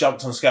 don't matter. I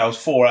jumped on scales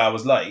 4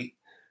 hours late.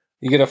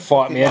 You're going to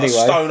fight me like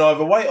anyway. Stone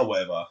overweight or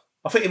whatever.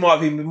 I think it might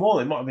have even been more.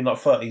 It might have been like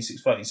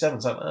 13.6, 13.7,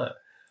 something like that.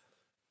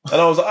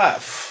 And I was like, ah.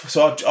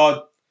 So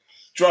I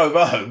drove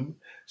home,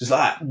 just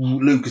like that.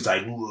 Lucas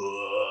Day,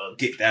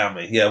 get down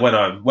me. Yeah, went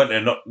home. Went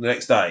there the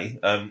next day.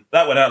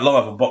 That went out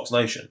live on Box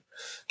Nation.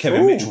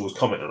 Kevin Mitchell was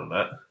commenting on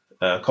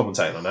that,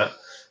 commentating on that.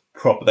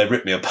 Proper, they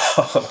ripped me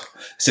apart.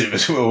 Said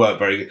it weren't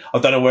very good. I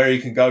don't know where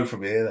he can go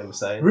from here, they were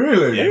saying.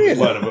 Really? Yeah, it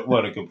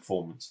weren't a good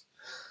performance.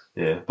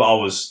 Yeah, but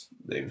it was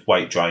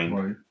weight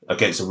drain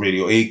against a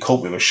really... He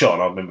caught me with a shot,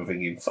 and I remember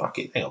thinking, fuck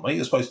it, hang on, mate,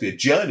 you're supposed to be a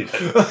journeyman.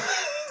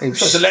 You're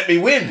supposed to let me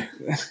win.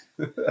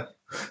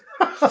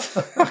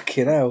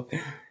 Fucking hell.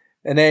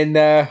 And then,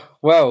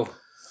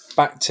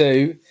 back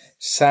to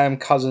Sam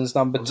Cousins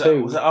number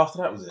 2. Was that after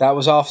that, was it? That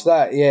was after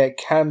that, yeah.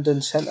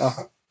 Camden Centre,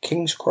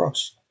 King's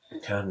Cross.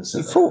 Camden We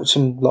Centre. fought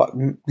some like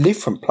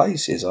different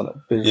places on it.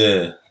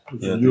 Yeah.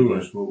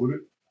 Eurosport, would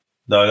it?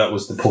 No, that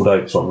was the Paul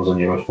Davis one, was on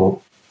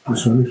Eurosport.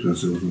 Which one is it?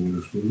 Was on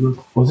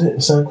Eurosport, Was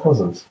it Sam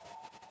Cousins?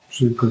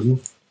 Sam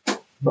Cousins.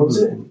 What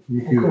was it?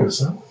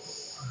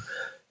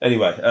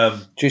 Anyway,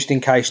 just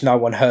in case no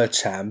one heard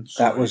Sam,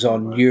 that was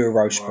on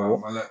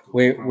Eurosport.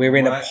 We're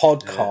in a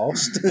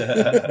podcast.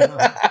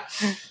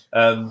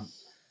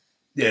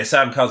 Yeah,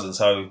 Sam Cousins.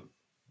 So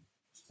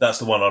that's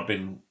the one I've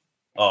been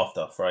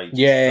after for ages.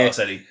 Yeah, like I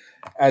said,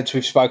 as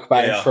we've spoke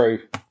about him through.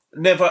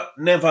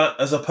 Never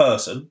as a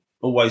person.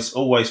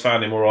 Always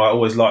found him alright.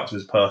 Always liked him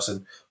as a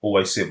person.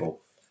 Always civil.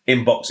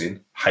 In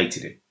boxing,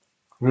 hated him.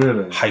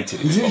 Really?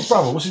 Hated him. Is it his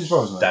brother? What's his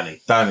brother's name?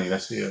 Danny. Danny,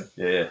 that's it,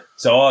 yeah. Yeah.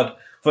 So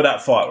for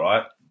that fight,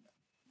 right?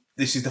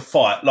 This is the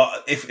fight.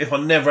 Like, if I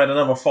never had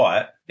another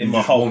fight in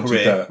my whole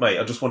career, mate,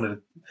 I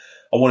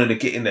wanted to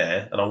get in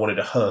there and I wanted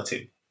to hurt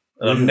him.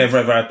 And I've never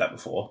ever had that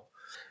before.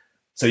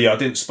 So yeah, I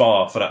didn't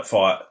spar for that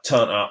fight.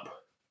 Turned up,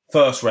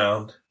 first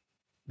round.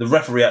 The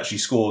referee actually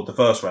scored the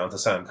first round to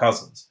Sam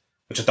Cousins,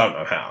 which I don't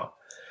know how.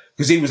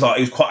 Because he was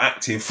quite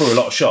active, threw a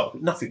lot of shots,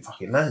 but nothing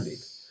fucking landed.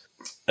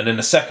 And then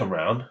the second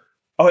round,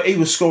 he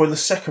was scoring the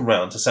second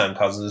round to Sam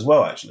Cousins as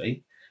well,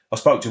 actually. I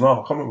spoke to him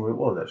after, I can't remember who it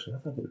was, actually. I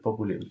think it was Bob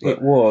Williams.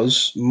 It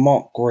was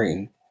Mark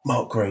Green.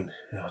 Mark Green.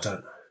 Yeah, I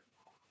don't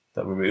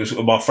remember. It was,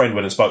 my friend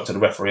went and spoke to the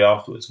referee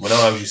afterwards. When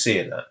I was you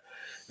seeing that?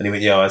 And he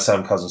went, yeah, I had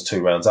Sam Cousins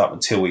 2 rounds up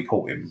until we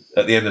caught him.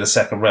 At the end of the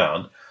second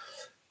round,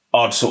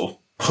 I'd sort of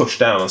pushed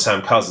down on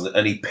Sam Cousins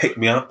and he picked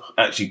me up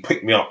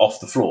off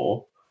the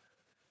floor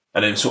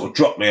and then sort of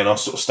dropped me and I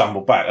sort of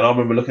stumbled back. And I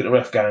remember looking at the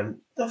ref going,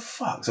 the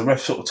fuck? So the ref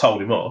sort of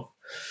told him off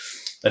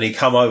and he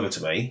come over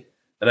to me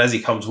and as he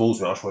come towards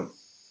me, I just went,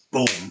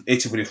 boom,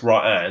 hit him with his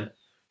right hand,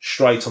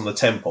 straight on the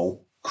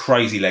temple,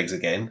 crazy legs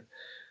again.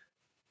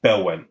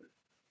 Bell went.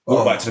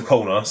 Walked back to the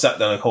corner, sat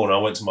down in the corner, I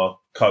went to my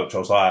coach, I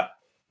was like,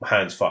 my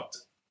hand's fucked.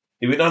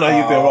 He went, no,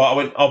 you'll be all right. I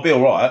went, I'll be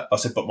all right. I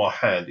said, but my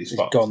hand is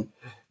fucked. Gone.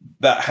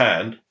 That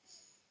hand,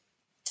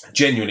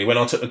 genuinely, when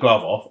I took the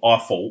glove off,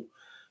 I thought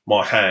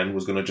my hand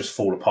was going to just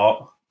fall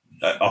apart.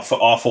 I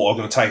thought I was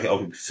going to take it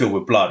off and fill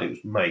with blood. It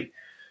was, mate,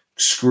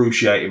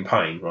 excruciating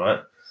pain,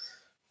 right?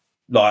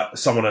 Like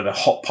someone had a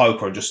hot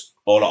poker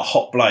or like a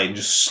hot blade and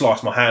just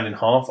sliced my hand in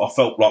half. I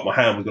felt like my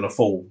hand was going to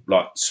fall,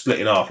 like split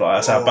in half. Like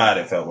that's how bad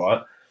it felt,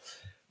 right?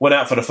 Went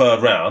out for the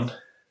third round,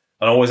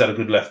 and I always had a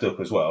good left hook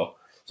as well.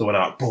 So I went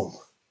out, boom,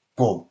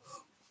 boom,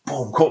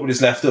 boom, caught with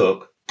his left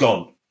hook,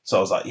 gone. So I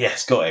was like,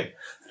 yes, got him.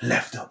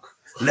 Left hook,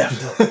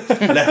 left hook,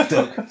 left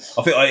hook.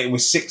 I think I hit him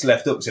with 6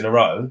 left hooks in a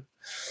row.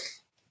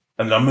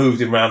 And then I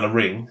moved him around the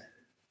ring,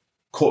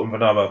 caught him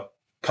with another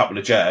couple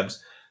of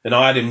jabs. Then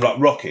I had him like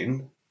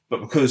rocking,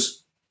 but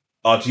because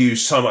I'd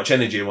used so much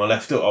energy in my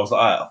left hook, I was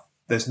like,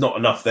 there's not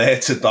enough there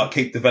to like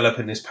keep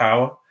developing this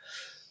power.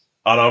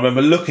 And I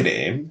remember looking at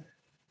him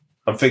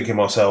and thinking to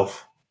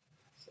myself,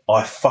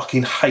 I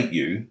fucking hate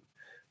you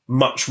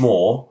much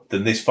more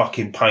than this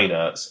fucking pain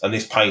hurts, and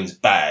this pain's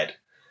bad.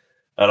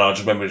 And I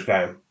just remember just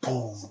going,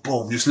 boom,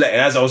 boom, just letting,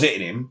 as I was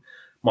hitting him,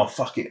 my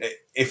fucking,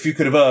 if you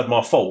could have heard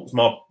my faults,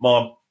 my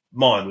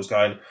mind was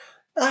going,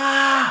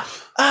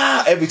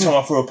 every time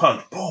I threw a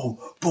punch, boom,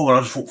 boom, and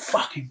I just thought,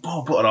 fucking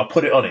boom, boom, and I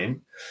put it on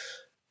him,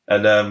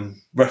 and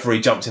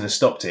referee jumped in and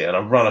stopped it, and I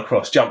ran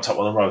across, jumped up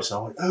on the ropes, and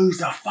I went, who's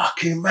the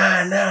fucking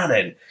man now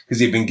then? Because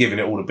he'd been giving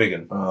it all the big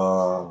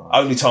one.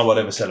 Only time I'd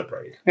ever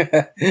celebrated.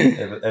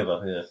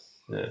 ever,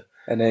 yeah.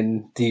 And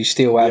then do you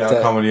still have the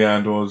outcome of the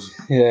hand was?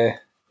 Yeah.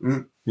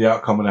 The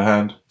outcome of the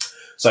hand?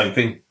 Same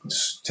thing.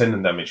 It's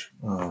tendon damage.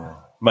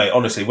 Mate,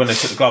 honestly, when they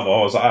took the glove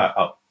off, I was like,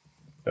 up.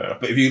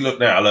 But if you look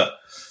now, look,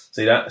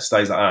 see that? It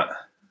stays like that.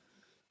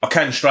 I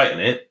can straighten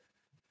it,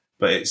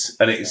 but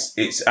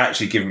it's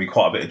actually giving me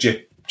quite a bit of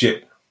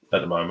jip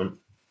at the moment.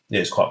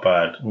 Yeah, it's quite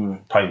bad.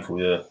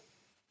 Painful, yeah.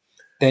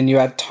 Then you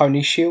had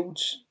Tony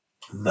Shields.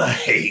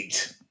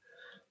 Mate.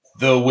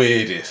 the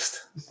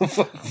weirdest.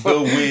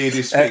 The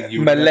weirdest thing you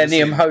would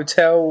Millennium ever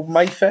Hotel,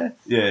 Mayfair.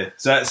 see. Yeah,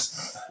 so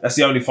that's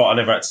the only fight I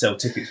never had to sell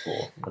tickets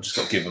for. I just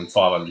got given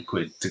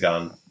 £500 to go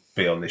and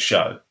be on this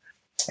show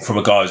from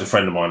a guy who's a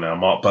friend of mine now,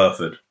 Mark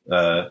Burford.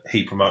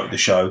 He promoted the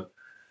show.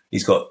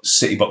 He's got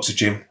City Boxer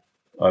Gym.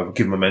 I would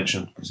give him a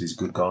mention because he's a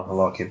good guy. I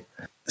like him.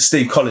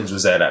 Steve Collins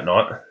was there that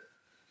night,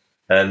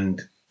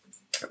 and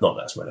not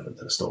that's relevant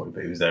to the story,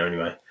 but he was there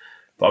anyway.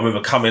 But I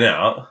remember coming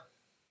out,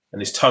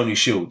 and this Tony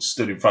Shields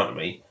stood in front of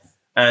me,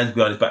 and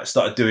behind his back,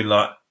 started doing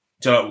like,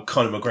 do you know what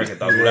Conor McGregor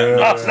does? All that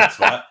nonsense,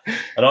 right?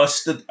 And I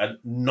stood, and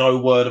no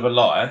word of a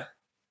lie,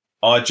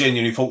 I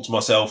genuinely thought to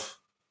myself,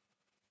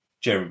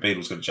 Jeremy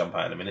Beadle's going to jump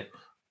out in a minute.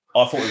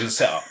 I thought it was a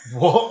setup.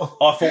 What?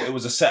 I thought it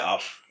was a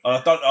setup. And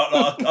I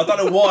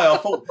don't know why.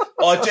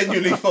 I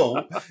genuinely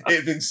thought it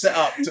had been set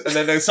up, and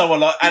then there's someone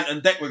like Ant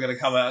and Deck were going to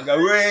come out and go,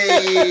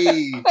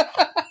 "Wee!"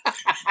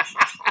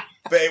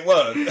 But it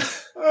weren't.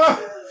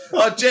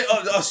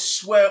 I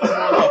swear on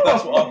my life,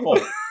 that's what I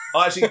thought.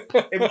 I actually,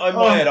 in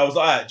my head, I was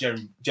like,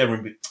 Jeremy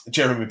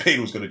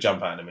Beadle's going to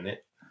jump out in a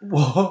minute.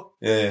 What?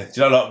 Yeah. Do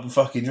you know, like,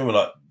 fucking, do you remember,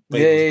 like,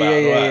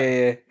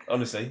 Yeah.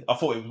 Honestly, I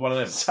thought it was one of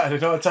them.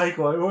 Saturday Night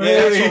Takeaway.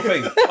 Yeah, that sort of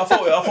thing. I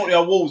thought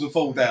the walls would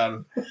fall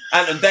down.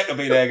 Ant and Deck would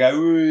be there, go,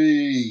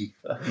 wee.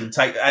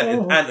 Take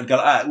Ant would go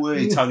like that,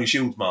 wee. Tony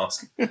Shields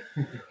mask.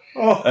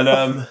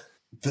 And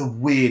the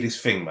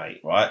weirdest thing, mate,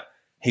 right?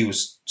 He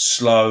was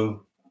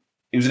slow.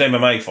 He was an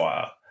MMA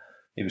fighter.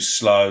 He was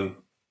slow,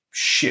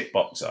 shit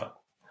boxer.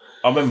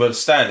 I remember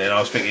standing and I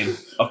was thinking,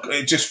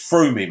 it just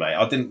threw me, mate.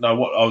 I didn't know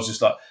what, I was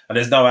just like, and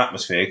there's no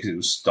atmosphere because it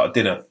was like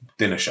a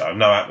dinner show.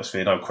 No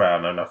atmosphere, no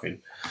crowd, no nothing.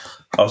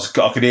 I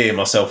could hear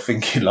myself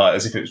thinking like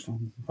as if it was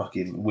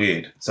fucking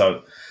weird.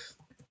 So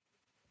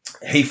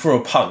he threw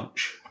a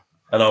punch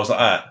and I was like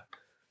that.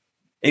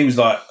 He was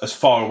like as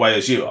far away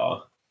as you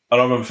are.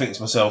 And I remember thinking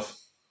to myself,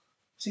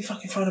 is he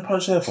fucking throwing a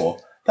punch there for?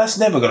 That's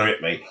never going to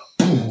hit me.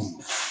 Boom!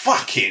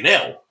 Fucking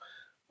hell.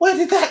 Where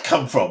did that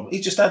come from?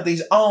 He just had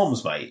these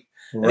arms, mate.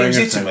 And he was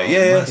hitting me,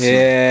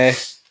 Yeah.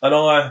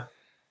 And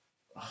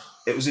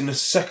it was in the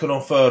second or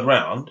third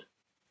round,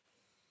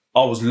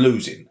 I was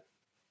losing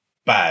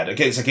bad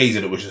against a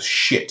geezer that was a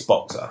shit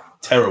boxer,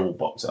 terrible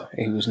boxer.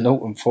 He was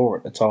 0-4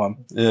 at the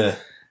time. Yeah,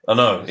 I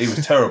know, he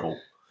was terrible.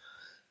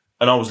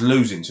 And I was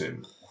losing to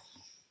him.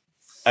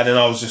 And then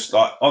I was just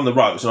like on the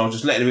ropes and I was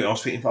just letting him, I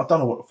was thinking, I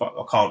don't know what the fuck,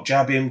 I can't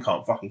jab him,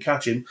 can't fucking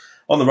catch him.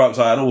 On the ropes,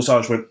 and all of a sudden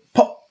I just went,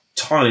 pop,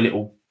 tiny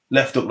little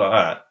left hook like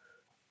that.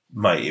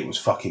 Mate, it was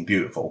fucking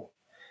beautiful.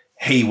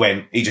 He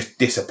just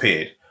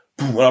disappeared.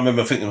 And I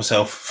remember thinking to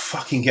myself,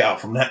 fucking get up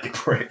from that, you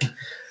prick.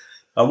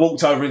 I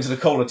walked over into the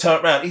corner,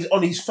 turned around, he's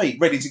on his feet,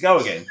 ready to go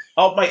again.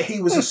 Oh, mate,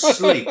 he was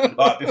asleep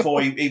like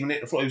before he even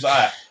hit the floor. He was like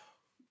that.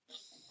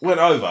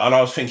 Went over, and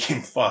I was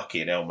thinking,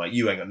 fucking hell, mate,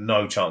 you ain't got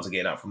no chance of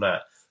getting up from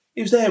that.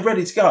 He was there,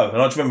 ready to go.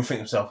 And I just remember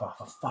thinking to myself, oh,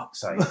 for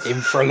fuck's sake. In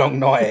for a long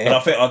night. And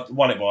I think I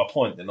won it by a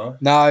point, didn't I?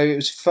 No, it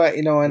was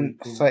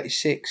 39-36.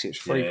 It was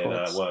 3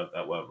 points. No,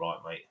 that weren't right,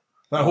 mate.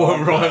 That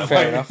wasn't right.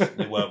 Fair enough.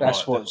 It weren't That's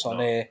right, what's on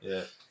here.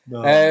 Yeah.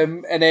 No.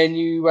 And then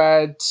you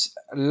had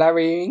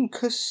Larry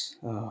Incas.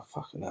 Oh,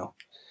 fucking hell.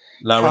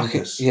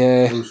 Larynx.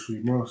 Yeah.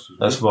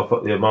 That's my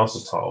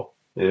Masters title.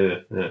 Yeah.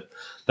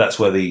 That's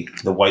where the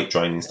weight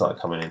training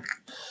started coming in.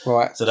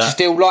 Right. So that,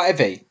 still light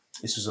heavy?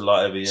 This was a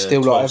light heavy, yeah.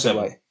 Still light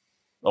heavyweight.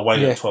 I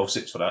weighed at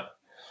 12.6 for that.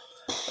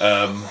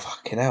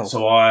 Fucking hell.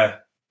 So I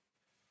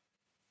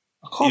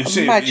can't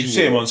imagine you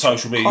see him on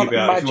social media.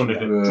 If you wanted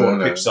to draw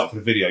the pictures up for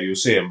the video, you'll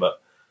see him. But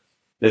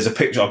there's a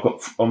picture I've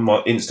got on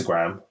my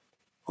Instagram.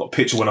 I've got a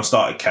picture when I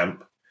started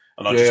camp.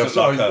 And I just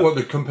look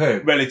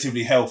like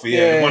relatively healthy.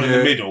 Yeah, the one in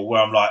the middle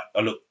where I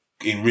look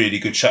in really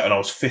good shape and I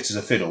was fit as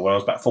a fiddle when I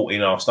was about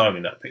 14.5 stone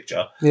in that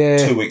picture. Yeah.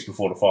 2 weeks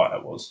before the fight,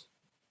 that was.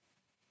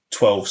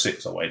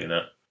 12.6 I weighed in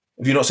that.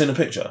 Have you not seen the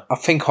picture? I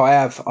think I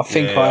have. I'm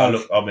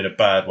in a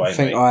bad way,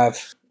 mate. I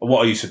have.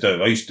 What I used to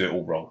do it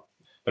all wrong.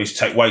 I used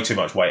to take way too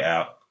much weight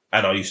out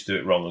and I used to do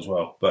it wrong as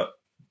well. But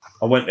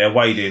I went there,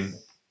 weighed in,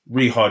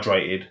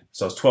 rehydrated,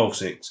 so I was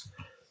 12.6.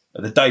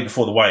 The day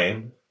before the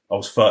weigh-in, I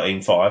was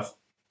 13.5.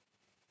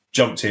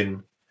 Jumped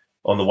in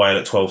on the weigh-in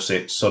at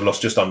 12.6, so I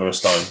lost just under a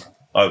stone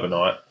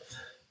overnight.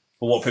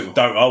 But what people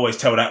don't, I always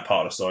tell that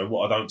part of the story.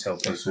 What I don't tell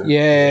people,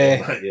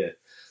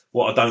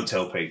 what I don't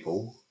tell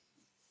people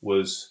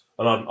was,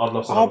 and I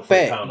lost another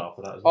 £3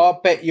 after that as well. I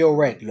bet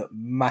your head looked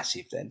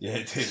massive then. Yeah,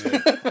 it did. Yeah.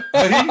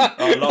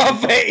 I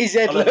bet his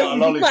head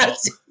looked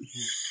massive.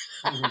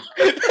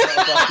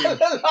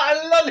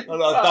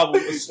 Like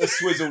a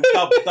swizzle,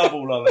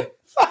 double lolly.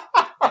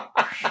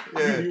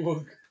 Yeah,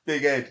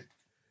 big head.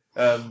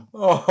 But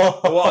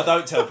what I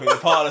don't tell people,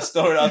 part of the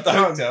story I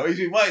don't tell, he's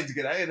been waiting to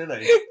get that in,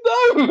 hasn't he?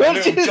 No,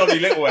 little Johnny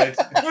Littlehead.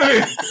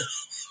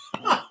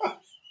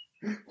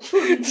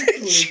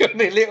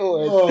 Johnny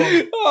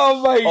Littlehead.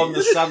 Oh, mate. On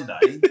the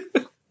Sunday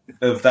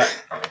of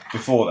that,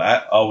 before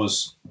that, I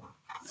was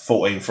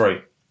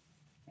 14.3.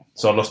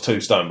 So I lost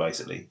 2 stone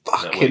basically.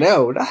 Fucking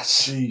hell,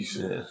 that's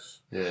Jesus.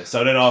 Yeah.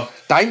 So then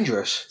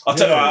dangerous. I'll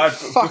tell you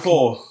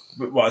before.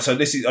 Right, so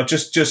this is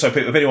just so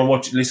people, if anyone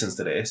listens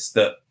to this,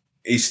 that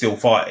is still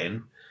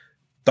fighting,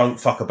 don't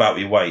fuck about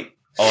with your weight.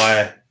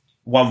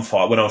 One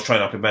fight, when I was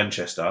training up in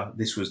Manchester,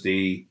 this was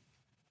the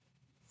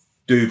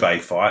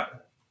Duvet fight.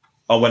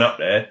 I went up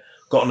there,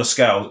 got on the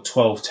scale at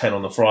 12.10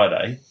 on the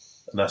Friday,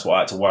 and that's what I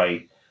had to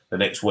weigh the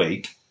next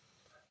week.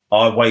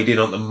 I weighed in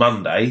on the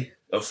Monday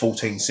at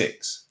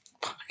 14.6.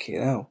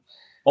 Fucking hell.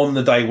 On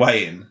the day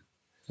weighing.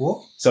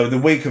 What? So the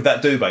week of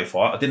that Duvet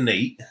fight, I didn't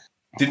eat,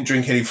 didn't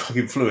drink any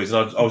fucking fluids,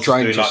 and I was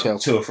just doing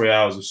like 2 or 3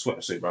 hours of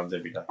sweatsuit runs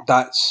every day.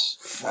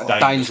 That's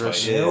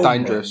dangerous. Yeah.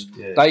 Dangerous.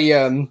 Yeah. They,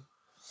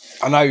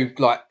 I know,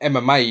 like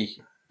MMA,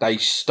 they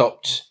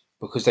stopped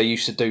because they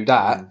used to do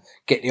that.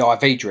 Get the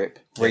IV drip,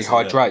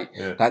 rehydrate.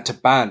 Yeah. They had to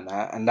ban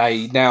that, and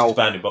they now It's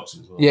banned in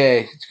boxing as well.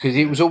 Yeah, because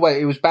it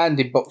was banned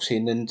in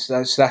boxing, and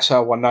that's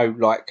how I know.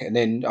 Like, and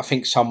then I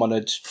think someone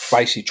had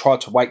basically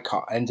tried to weight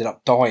cut, ended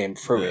up dying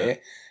through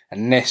it,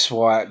 and that's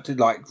why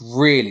like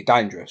really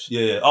dangerous.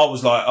 Yeah, I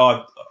was like,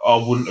 I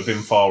wouldn't have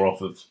been far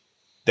off of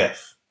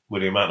death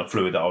with the amount of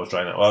fluid that I was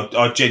draining.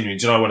 I genuinely,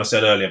 do you know when I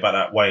said earlier about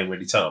that weighing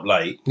really turn up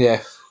late?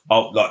 Yeah,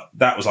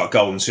 that was like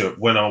golden syrup.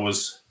 When I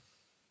was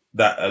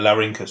that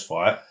Larinkas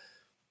fight,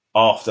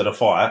 after the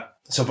fight,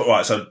 so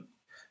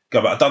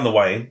go back. I'd done the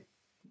weighing,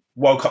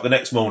 woke up the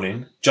next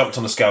morning, jumped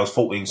on the scales,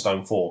 14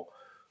 stone 4.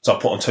 So I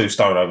put on 2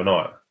 stone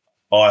overnight.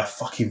 I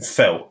fucking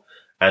felt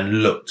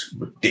and looked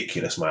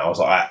ridiculous, mate. I was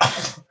like,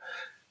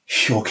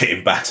 you're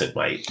getting battered,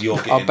 mate.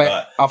 You're getting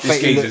this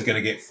geezer's going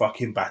to get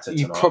fucking battered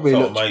tonight. You probably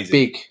looked amazing.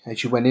 big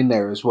as you went in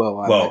there as well,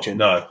 I imagine.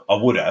 No, I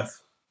would have.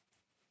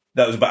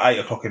 That was about 8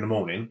 o'clock in the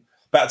morning.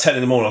 About 10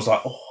 in the morning, I was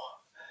like, I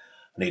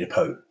need a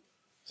poo.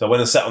 So I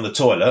went and sat on the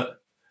toilet,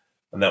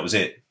 and that was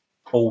it.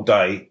 All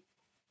day,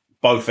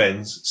 both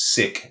ends,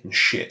 sick and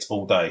shit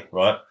all day,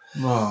 right?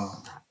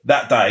 Oh.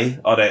 That day,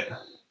 I'd ate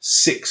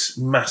 6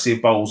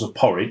 massive bowls of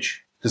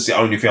porridge, because it's the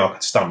only thing I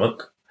could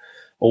stomach,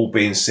 all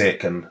being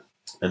sick and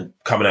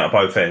coming out of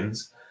both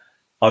ends.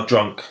 I'd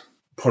drunk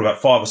probably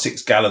about 5 or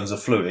 6 gallons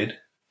of fluid,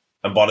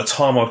 and by the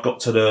time I'd got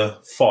to the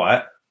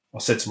fight, I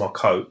said to my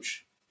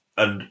coach,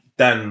 and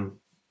Dan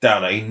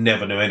Downer, he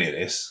never knew any of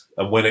this,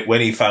 and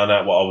when he found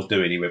out what I was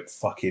doing, he went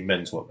fucking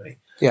mental at me.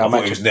 Yeah, I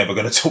thought he was never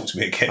going to talk to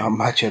me again. I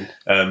imagine.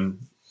 I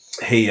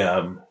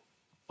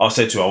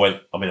said to him,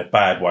 I'm in a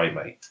bad way,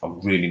 mate. I'm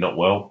really not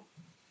well.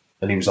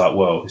 And he was like,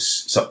 well,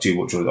 it's up to you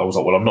what you want. I was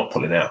like, well, I'm not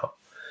pulling out.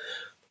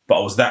 But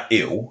I was that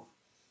ill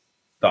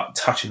that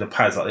touching the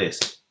pads like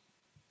this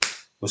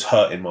was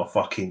hurting my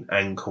fucking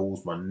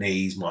ankles, my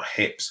knees, my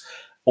hips.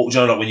 Do you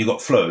know, like when you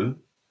got flu,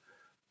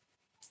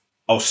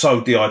 I was so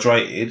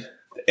dehydrated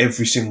that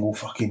every single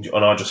fucking...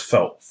 And I just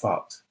felt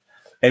fucked.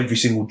 Every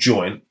single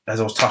joint, as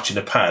I was touching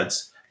the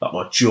pads, like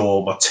my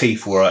jaw, my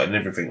teeth were hurting and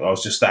everything. I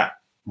was just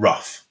that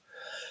rough.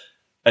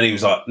 And he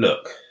was like,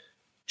 look,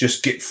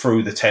 just get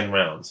through the 10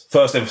 rounds.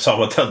 First ever time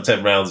I'd done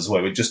 10 rounds as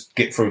well. But just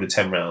get through the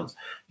 10 rounds.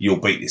 You'll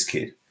beat this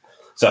kid.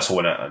 So that's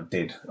what I went out and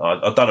did. I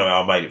don't know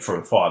how I made it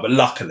through a fight, but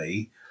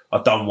luckily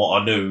I'd done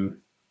what I knew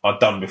I'd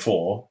done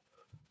before,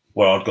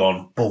 where I'd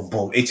gone boom,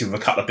 boom, hit him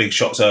with a couple of big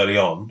shots early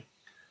on.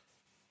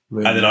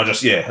 Really? And then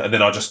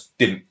I just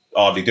didn't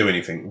hardly do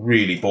anything.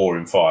 Really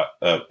boring fight,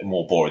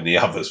 more boring than the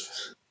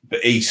others. But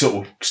he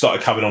sort of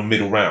started coming on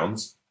middle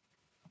rounds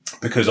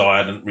because I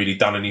hadn't really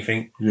done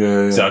anything.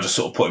 Yeah. So I just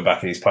sort of put him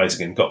back in his place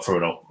again, got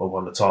through and I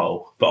won the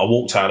title. But I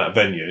walked out of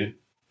that venue,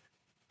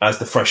 as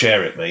the fresh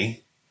air hit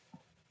me,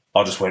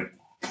 I just went,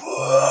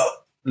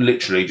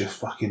 literally just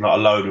fucking like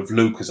a load of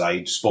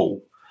Lucozade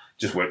sport.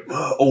 Just went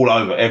all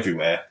over,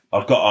 everywhere.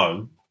 I've got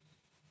home.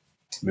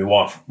 My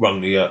wife rung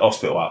the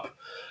hospital up.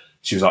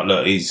 She was like,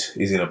 look, he's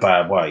in a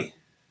bad way.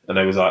 And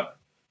they was like,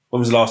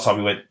 when was the last time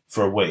we went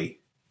for a wee?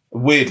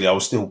 And weirdly, I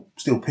was still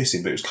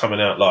pissing, but it was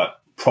coming out like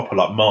proper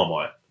like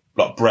Marmite,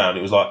 like brown.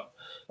 It was like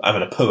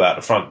having a poo out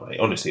the front, mate.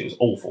 Honestly, it was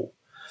awful.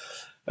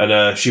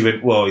 And she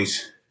went, well,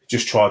 he's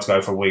just tried to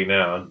go for a wee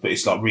now, but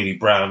it's like really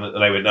brown.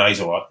 And they went, no, he's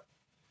all right.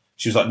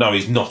 She was like, no,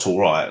 he's not all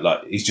right.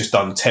 Like, he's just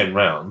done 10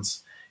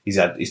 rounds. He's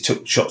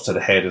took shots to the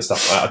head and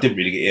stuff. I didn't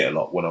really get hit a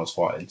lot when I was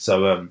fighting.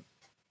 So,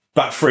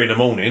 about 3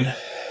 a.m,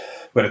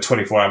 we had a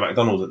 24-hour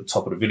McDonald's at the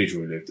top of the village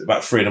where we lived.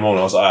 About 3 a.m, I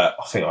was like,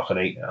 I think I can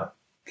eat now.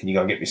 Can you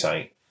go and get me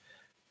something?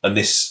 And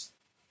a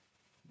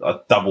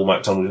double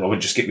McDonald's, I would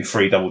just get me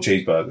 3 double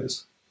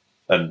cheeseburgers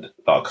and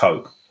like a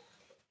Coke.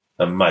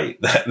 And mate,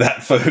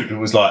 that food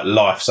was like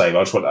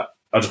lifesaver.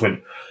 I just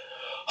went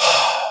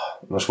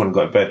and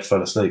got in bed,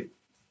 fell asleep.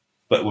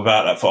 But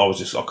without that,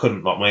 I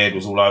couldn't, like, my head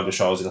was all over the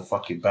show. I was in a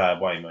fucking bad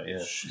way, mate,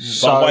 yeah.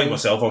 So I weighed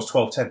myself, I was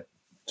 12.10.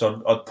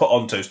 So I'd put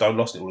on 2 stone,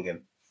 lost it all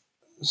again.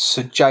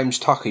 So James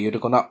Tucker, you'd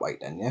have gone up weight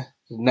then, yeah?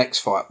 The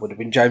next fight would have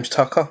been James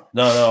Tucker?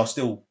 No, I was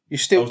still... You're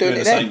still doing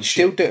it then? You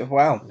still do it?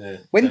 Wow. Yeah,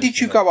 when did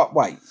you go up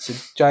weight? So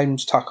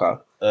James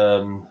Tucker?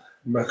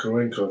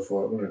 Makarenko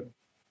fight, wasn't it?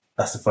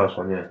 That's the first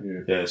one, yeah.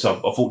 Yeah, so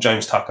I fought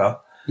James Tucker.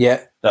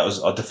 Yeah.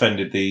 I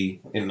defended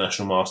the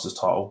International Masters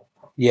title.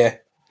 Yeah.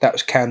 That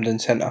was Camden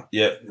Centre.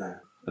 Yeah.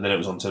 And then it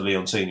was on to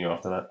Leon Senior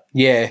after that.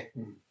 Yeah.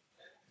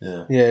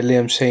 Yeah. Yeah,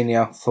 Liam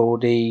Senior for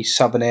the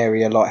Southern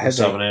Area light heavy.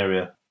 Southern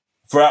Area.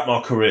 Throughout my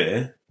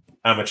career,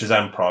 amateurs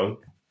and pro,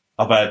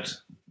 I've had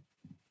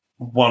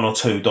one or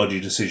two dodgy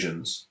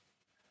decisions.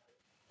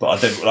 But I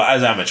didn't, like,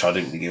 as amateur, I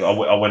didn't really give. I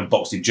went and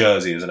boxed in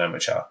Jersey as an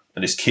amateur,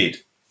 and this kid,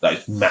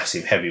 that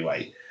massive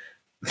heavyweight,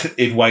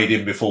 he'd weighed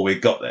in before we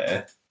got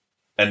there,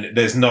 and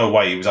there's no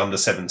way he was under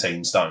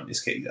 17 stone,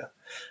 this geezer.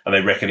 And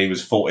they reckon he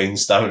was 14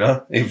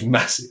 stoner. He was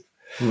massive.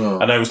 No.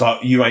 And they was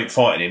like, you ain't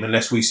fighting him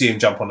unless we see him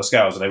jump on the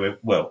scales. And they went,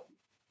 well,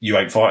 you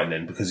ain't fighting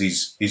then because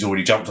he's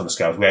already jumped on the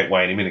scales. We ain't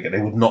weighing him in again.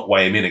 They would not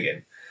weigh him in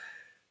again.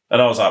 And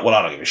I was like, well,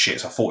 I don't give a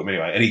shit. So I fought him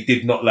anyway. And he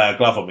did not lay a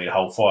glove on me the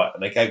whole fight.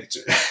 And they gave it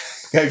to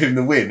gave him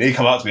the win. He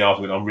come up to me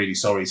afterwards, I'm really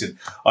sorry. He said,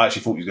 I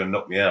actually thought he was going to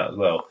knock me out as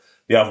well.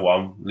 The other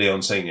one,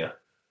 Leon Senior,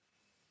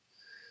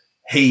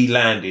 he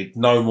landed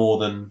no more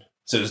than,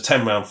 so it was a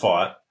 10-round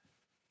fight.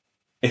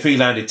 If he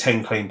landed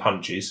 10 clean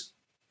punches,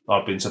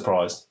 I've been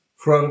surprised.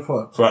 Throughout the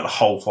fight? Throughout the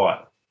whole fight.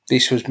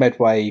 This was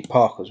Medway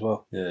Park as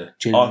well. Yeah.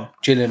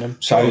 Gillingham.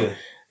 So,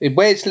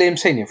 where's Liam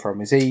Senior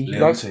from? Is he...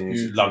 Liam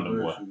Senior's a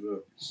London boy.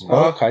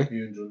 Oh, okay.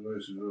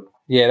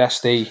 Yeah,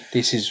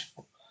 this is...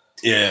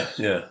 Yeah,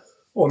 yeah.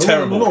 Oh,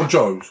 terrible. Not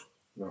Joe's.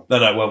 No, it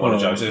wasn't one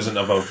of Joe's. It was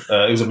another.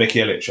 It was a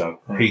Mickey Elliott show.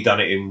 He done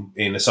it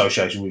in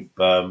association with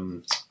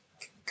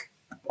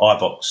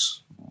iBox.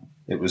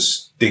 It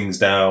was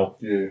Dingsdale.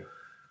 Yeah.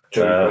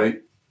 Johnny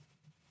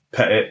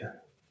Pettit.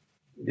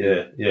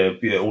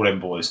 Yeah, all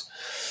them boys.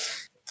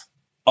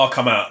 I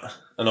come out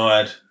and I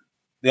had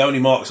the only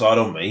marks I had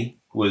on me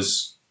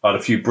was I had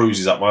a few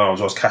bruises up my arms.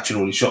 I was catching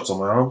all these shots on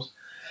my arms.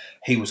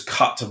 He was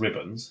cut to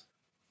ribbons.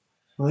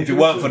 If it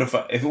weren't for the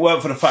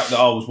fact that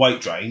I was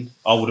weight drained,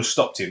 I would have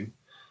stopped him.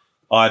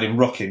 I had him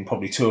rocking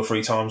probably 2 or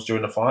 3 times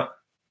during the fight,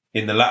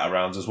 in the latter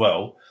rounds as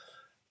well.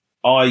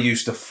 I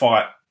used to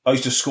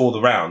score the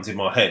rounds in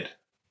my head,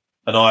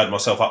 and I had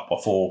myself up by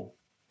 4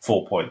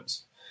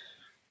 points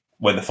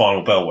when the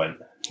final bell went.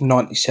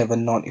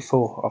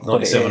 97-94. I've got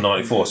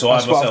 97-94. So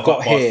I had myself up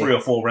by 3 or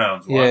 4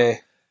 rounds. Right? Yeah.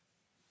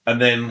 And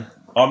then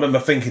I remember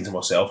thinking to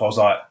myself, I was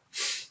like,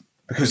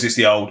 because it's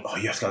the old,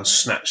 you have to go and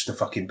snatch the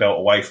fucking belt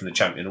away from the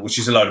champion, which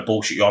is a load of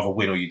bullshit. You either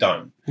win or you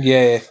don't.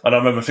 Yeah. And I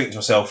remember thinking to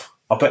myself,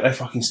 I bet they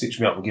fucking stitch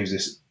me up and gives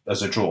this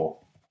as a draw.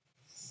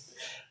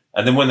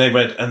 And then when they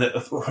read, and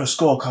a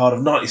scorecard of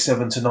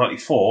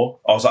 97-94,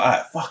 I was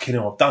like, fucking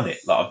hell, I've done it.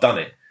 Like, I've done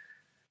it.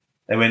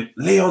 They went,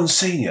 Leon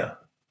Senior.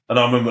 And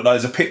I remember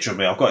there's a picture of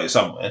me, I've got it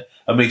somewhere,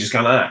 and me just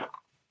going like that.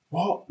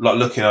 What? Like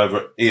looking over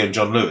at Ian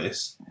John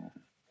Lewis.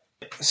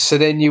 So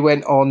then you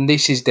went on,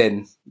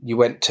 you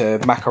went to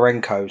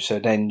Makarenko, so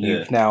then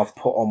you've now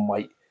put on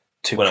weight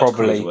to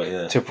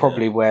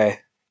probably where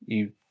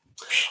you...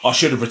 I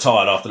should have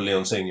retired after the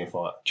Leon Senior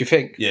fight. Do you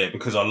think? Yeah,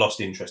 because I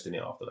lost interest in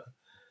it after that.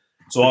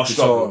 So I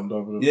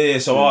struggled.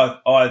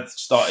 I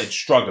started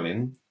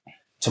struggling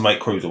to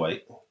make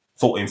cruiserweight.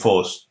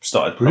 14-4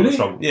 started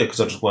struggling. Yeah, because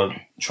I just weren't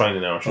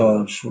training there.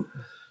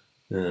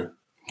 Yeah.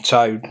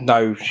 So, no,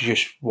 you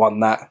just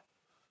won that.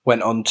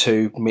 Went on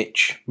to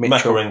Mitch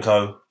Mitchell.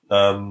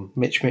 Makarenko.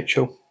 Mitch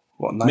Mitchell.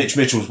 What name? Mitch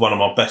Mitchell was one of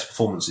my best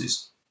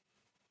performances.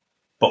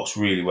 Boxed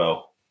really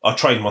well. I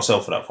trained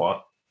myself for that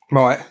fight.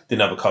 Right.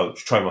 Didn't have a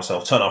coach. Trained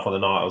myself. Turned up on the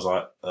night. I was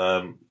like,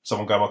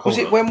 someone go my corner. Was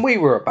it when we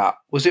were about?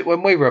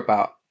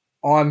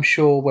 I'm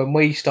sure when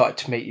we started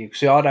to meet you.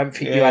 Because I don't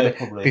think you had it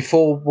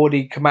before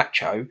Woody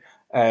Camacho.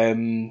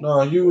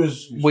 No, you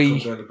used to come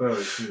down the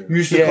barracks. You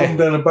used to come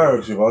down the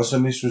barracks with us,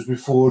 and this was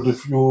before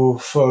your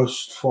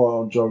first fight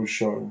on Joe's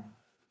show.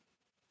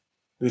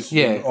 This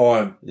is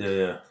Iron.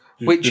 Yeah.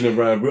 You've been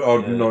around.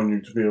 I've known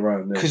you to be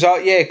around there.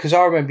 Because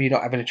I remember you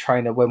not having a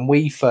trainer when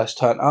we first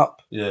turned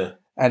up. Yeah.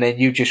 And then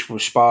you just were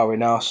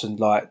sparring us and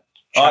like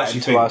I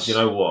actually think, us. You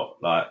know what,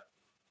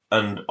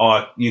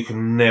 you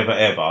can never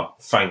ever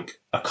thank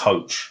a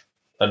coach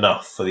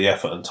enough for the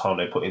effort and time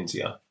they put into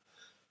you.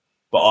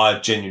 But I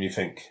genuinely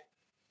think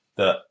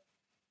that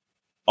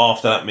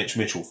after that Mitch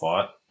Mitchell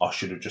fight, I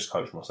should have just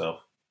coached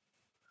myself.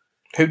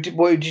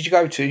 What did you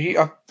go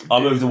to? I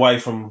moved away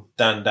from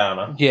Dan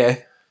Downer. Yeah.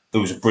 Who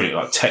was a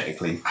brilliant,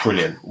 technically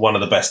brilliant, one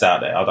of the best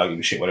out there. I don't give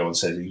a shit what anyone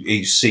says.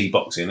 He's see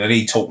boxing, and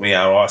he taught me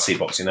how I see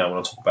boxing now when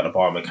I talk about the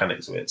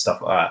biomechanics of it,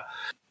 stuff like that.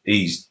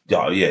 He's,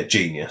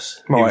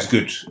 genius. Right. He was a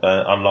good,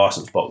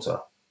 unlicensed boxer.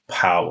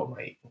 Power,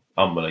 mate.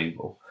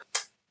 Unbelievable.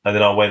 And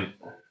then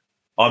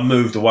I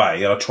moved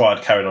away, and I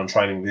tried carrying on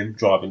training with him,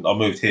 driving. I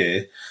moved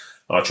here,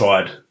 and I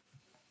tried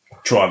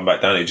driving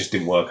back down. It just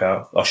didn't work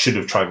out. I should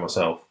have trained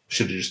myself.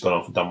 Should have just gone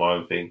off and done my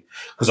own thing.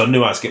 Because I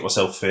knew how to get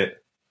myself fit.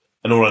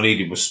 And all I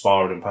needed was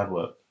sparring and pad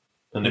work.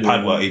 And the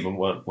pad work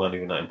weren't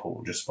even that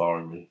important, just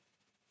sparring me.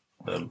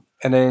 And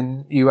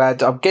then you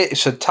had,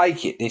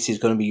 take it, this is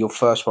going to be your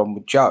first one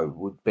with Joe,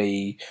 would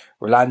be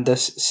Rolando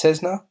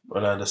Cesna?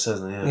 Rolando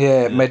Cesna,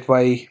 yeah.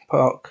 Medway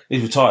Park.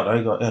 He's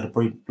retired, he had a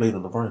bleed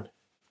on the brain.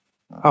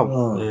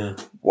 Oh. Yeah.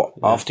 What,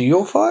 after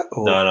your fight?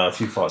 Or? No, a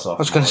few fights after. I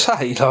was going to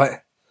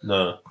say,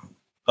 No.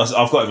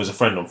 I've got him as a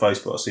friend on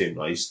Facebook, I see him,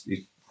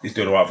 he's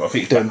doing all right, but I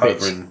think he's back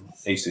over in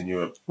Eastern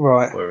Europe,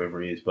 right,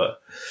 wherever he is.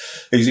 But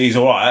he's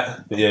all right.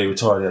 But yeah, he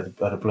retired.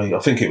 He had a bleed. I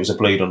think it was a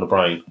bleed on the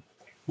brain.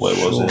 What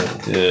it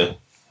was, yeah.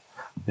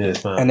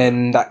 It's bad. And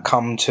then that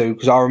come to,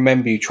 because I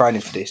remember you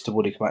training for this, the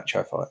Woody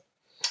Camacho fight.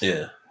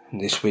 Yeah.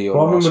 This will be I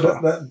your remember last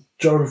one. that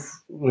Joe,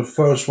 the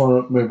first one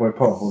at Midway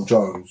Park on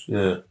Joe's.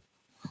 Yeah.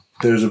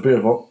 There was a bit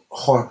of a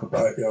hype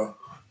about it, yeah.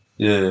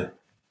 Yeah.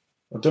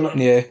 I don't know.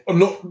 Yeah.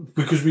 Not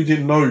because we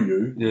didn't know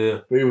you. Yeah.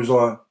 But it was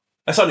like...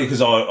 That's only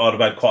because I'd have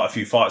had quite a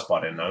few fights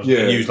by then, though. Yeah.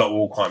 And you was like,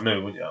 all quite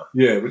new, wouldn't you?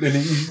 Yeah, but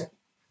then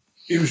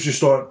it was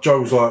just like,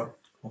 Joe was like,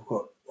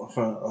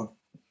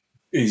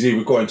 he's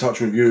either got in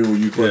touch with you or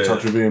you've got in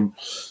touch with him.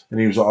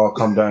 And he was like, I'll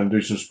come down and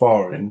do some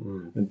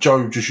sparring. And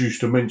Joe just used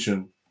to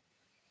mention,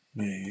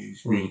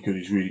 he's really good,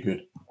 he's really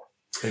good.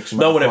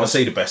 No one ever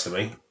see the best of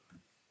me.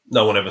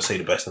 No one ever see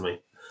the best of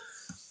me.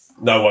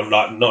 No one,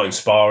 like, not in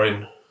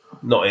sparring,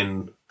 not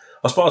in...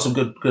 I sparred some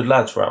good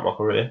lads throughout my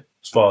career.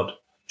 Sparred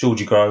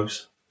Georgie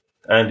Groves,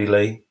 Andy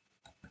Lee,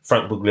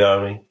 Frank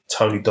Buglioni,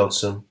 Tony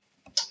Dodson,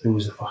 who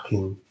was a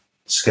fucking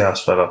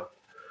scouse fella,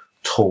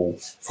 tall,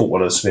 fought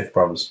one of the Smith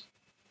brothers.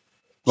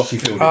 Rocky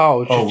Fielding.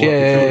 Oh,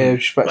 yeah, I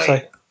was about to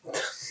say.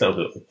 That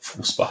was a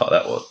full spar,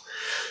 that was.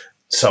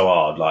 So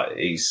hard, like,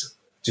 he's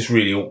just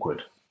really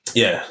awkward.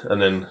 Yeah,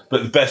 and then,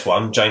 but the best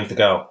one, James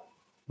DeGale.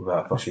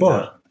 Without fucking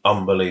doubt.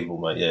 Unbelievable,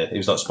 mate, yeah. He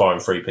was like sparring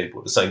 3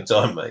 people at the same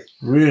time, mate.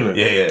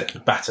 Really? Yeah.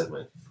 Battered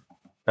me.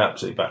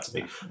 Absolutely battered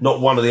me.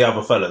 Not one of the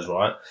other fellas,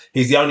 right?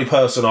 He's the only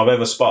person I've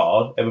ever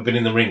sparred, ever been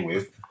in the ring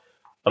with,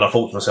 and I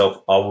thought to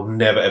myself, I will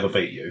never ever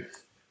beat you.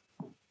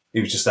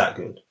 He was just that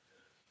good.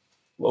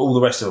 All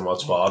the rest of them I'd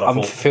sparred, I thought...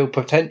 Unfulfilled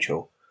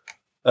potential.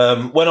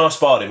 When I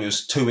sparred him, it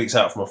was 2 weeks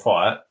out from a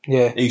fight.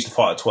 Yeah. He used to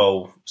fight at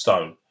 12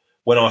 stone.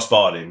 When I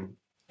sparred him,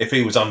 if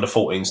he was under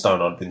 14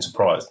 stone, I'd have been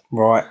surprised.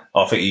 Right.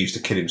 I think he used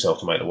to kill himself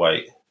to make the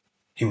weight.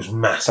 He was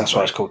massive. That's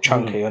why it's called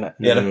chunky, isn't it?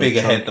 He had a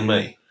bigger head than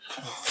me.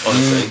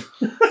 Honestly.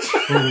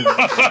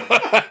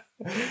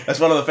 That's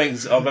one of the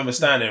things I remember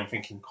standing there and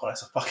thinking, God,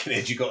 that's a fucking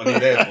head you got on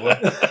your there, boy.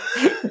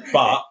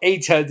 But he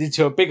turned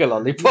into a bigger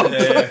lollipop.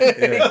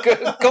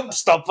 Yeah. God,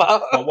 stopper.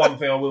 But one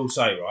thing I will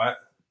say, right?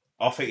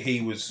 I think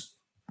he was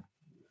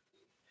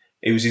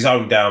his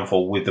own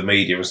downfall with the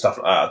media and stuff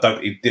like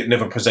that. He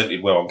never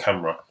presented well on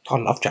camera. I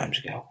love James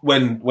DeGale.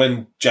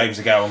 When James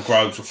DeGale and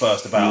Groves were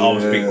first about, I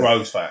was a big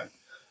Groves fan.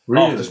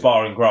 Really? After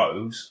sparring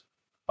Groves,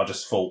 I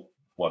just thought,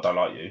 well, I don't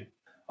like you.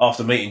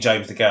 After meeting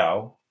James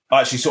DeGale,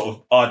 I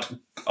actually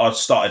I'd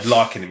started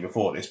liking him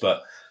before this,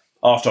 but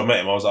after I met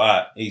him, I was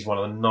like, he's one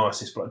of the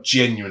nicest blokes,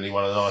 genuinely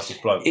one of the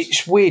nicest blokes.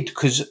 It's weird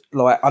because,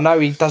 like, I know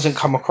he doesn't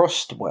come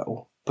across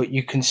well, but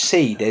you can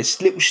see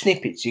there's little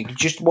snippets you can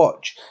just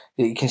watch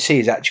that you can see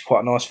he's actually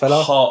quite a nice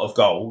fella. Heart of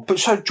gold. But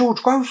so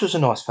George Groves was a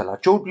nice fella.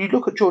 You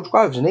look at George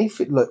Groves and he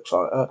looks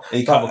like...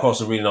 he come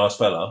across a really nice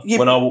fella. Yeah,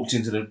 when I walked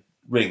into the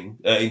ring,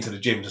 into the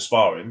gym to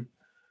spar him,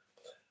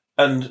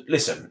 and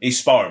listen, he's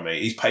sparring me.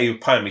 He was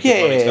paying me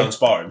good money to go and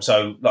spar him.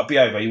 So, like,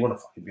 behave how you want to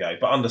fucking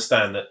behave. But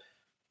understand that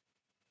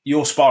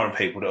you're sparring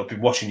people that have been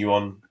watching you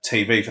on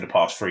TV for the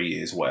past 3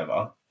 years or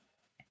whatever.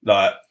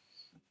 Like,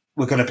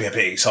 we're going to be a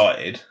bit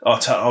excited. I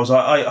was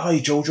like,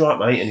 hey, George, right,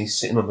 mate? And he's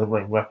sitting on the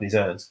ring, wrapping his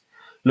hands.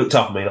 Looked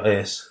up at me like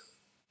this.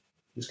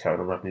 Just carried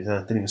on wrapping his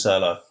hands. Didn't even say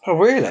hello. Oh,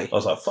 really? I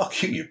was like,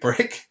 fuck you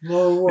brick.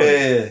 No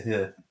way.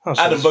 Yeah. Oh,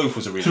 Adam Booth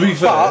was a really To be nice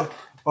fair,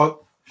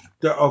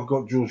 I've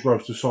got George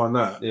Groves to sign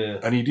that. Yeah.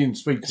 And he didn't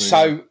speak to me.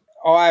 So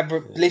I've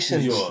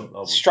listened,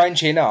 You're-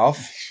 strangely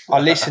enough, I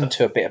listened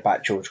to a bit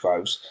about George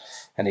Groves,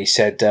 and he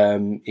said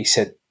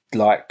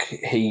like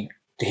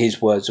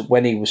his words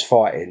when he was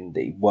fighting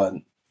that he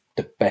weren't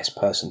the best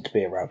person to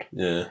be around.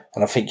 Yeah.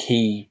 And I think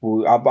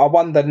I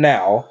wonder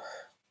now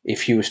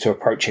if you was to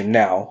approach him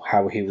now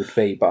how he would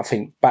be. But I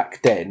think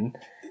back then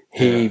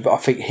I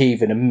think he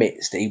even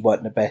admits that he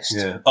weren't the best.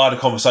 Yeah. I had a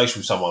conversation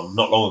with someone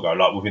not long ago,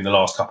 like within the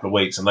last couple of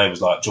weeks, and they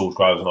was like George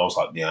Groves, and I was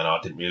like, yeah, no, I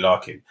didn't really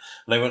like him.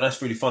 And they went,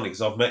 that's really funny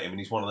because I've met him and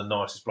he's one of the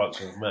nicest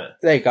blokes I've met.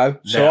 There you go.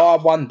 So Now. I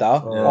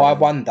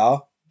wonder,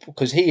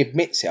 because he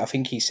admits it, I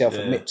think he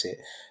self-admits it,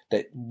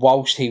 that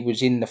whilst he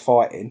was in the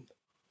fighting,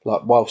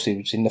 whilst he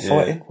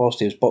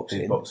was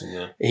boxing,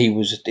 he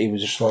was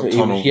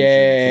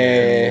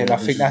and I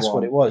think that's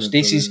what it was.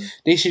 This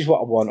is what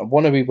I want. I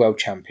want to be world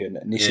champion,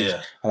 and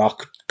and I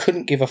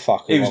couldn't give a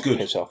fuck. He was good.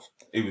 Piss off.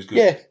 He was good.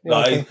 Yeah,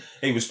 like,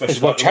 he was special.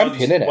 He's world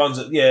champion, isn't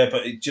it? Yeah,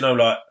 but do you know,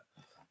 like,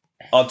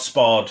 I'd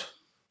sparred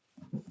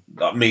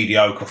like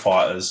mediocre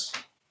fighters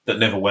that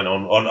never went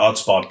on. I'd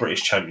sparred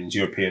British champions,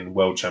 European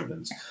world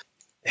champions.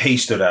 He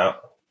stood out.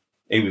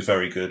 He was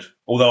very good.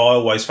 Although I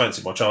always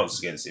fancied my chances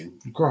against him.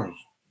 Gross.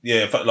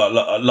 Yeah,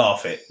 like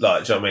laugh it.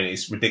 Like, do you know what I mean?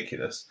 It's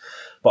ridiculous.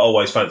 But I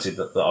always fancied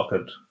that I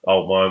could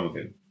hold my own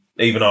with him,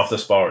 even after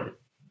sparring him.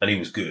 And he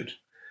was good.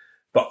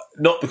 But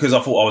not because I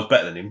thought I was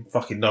better than him,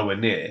 fucking nowhere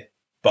near.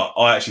 But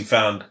I actually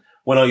found,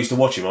 when I used to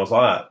watch him, I was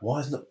like,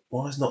 why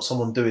is not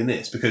someone doing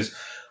this? Because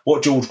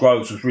what George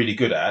Groves was really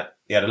good at,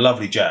 he had a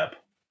lovely jab,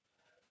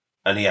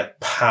 and he had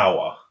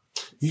power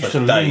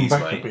for days,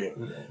 mate. A bit,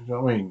 you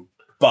know what I mean?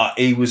 But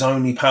he was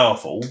only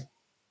powerful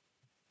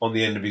on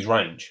the end of his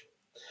range.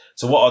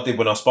 So what I did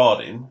when I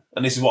sparred him,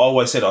 and this is what I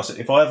always said, I said,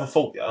 if I ever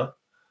fought you,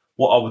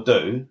 what I would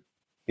do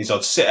is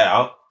I'd sit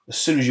out, as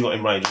soon as you got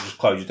in range, I'd just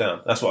close you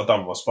down. That's what I've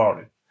done with my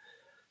sparring.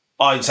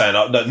 I ain't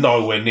saying that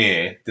nowhere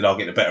near did I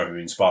get the better of him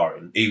in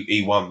sparring.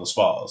 He won the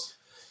spars.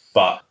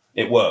 but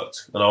it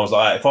worked. And I was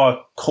like, if I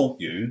caught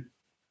you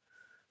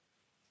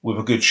with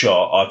a good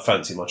shot, I'd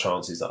fancy my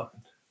chances up.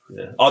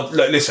 Yeah.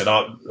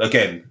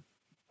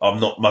 I'm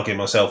not mugging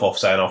myself off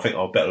saying I think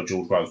I'll bet on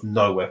George Groves.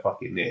 Nowhere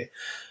fucking near.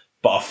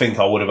 But I think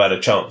I would have had a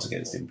chance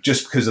against him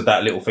just because of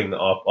that little thing that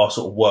I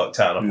sort of worked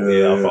out. And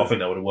I think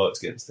that would have worked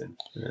against him.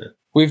 Yeah.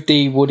 With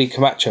the Woody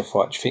Camacho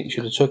fight, do you think you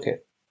should have took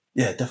it?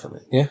 Yeah,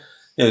 definitely. Yeah?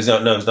 Yeah, there's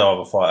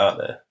no other fight out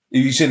there.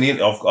 You've seen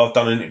the I've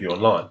done an interview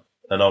online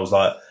and I was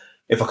like,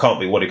 if I can't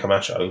beat Woody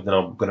Camacho, then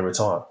I'm going to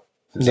retire.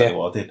 That's exactly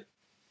what I did.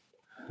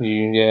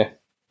 Yeah.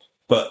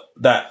 But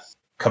that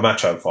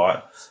Camacho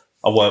fight,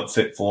 I weren't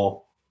fit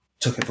for.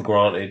 Took it for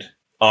granted.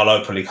 I'll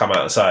openly come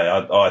out and say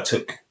I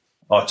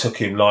took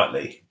him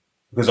lightly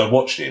because I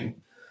watched him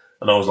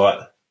and I was like,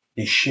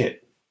 he's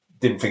shit.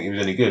 Didn't think he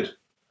was any good.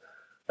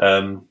 I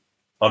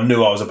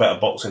knew I was a better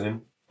boxer than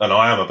him, and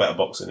I am a better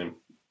boxer than him.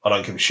 I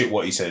don't give a shit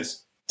what he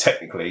says.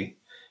 Technically,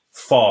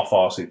 far,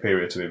 far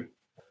superior to him.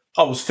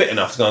 I was fit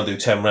enough to go and do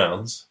 10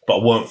 rounds, but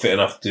I weren't fit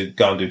enough to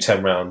go and do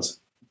 10 rounds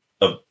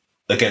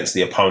against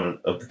the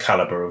opponent of the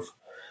calibre of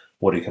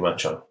Woody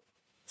Camacho.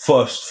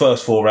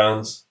 First 4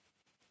 rounds,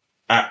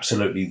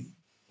 absolutely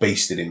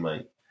beasted him,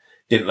 mate.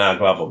 Didn't lay a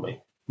glove on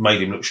me.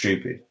 Made him look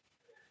stupid.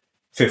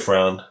 5th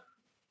round.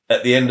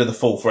 At the end of the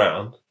 4th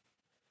round,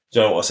 do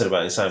you know what I said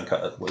about against Sam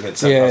Cutter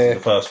in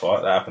the first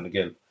fight? That happened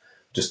again.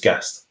 Just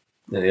gassed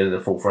at the end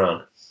of the 4th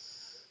round.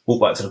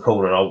 Walked back to the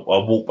corner and I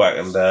walked back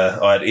and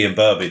I had Ian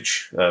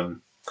Burbage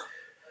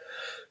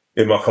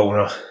in my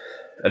corner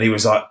and he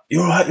was like,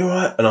 you all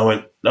right? And I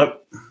went,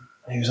 nope.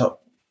 He was like,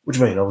 what do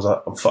you mean? I was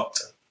like, I'm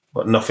fucked.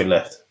 Got nothing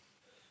left.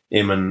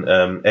 Him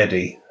and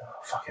Eddie,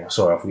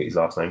 sorry, I forget his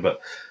last name, but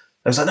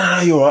they was like,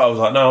 no, you're all right. I was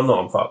like, no, I'm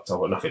not, I'm fucked. I've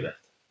got nothing left.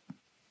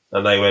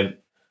 And they went,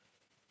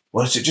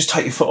 well, just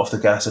take your foot off the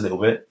gas a little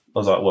bit. I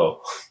was like,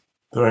 well,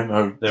 there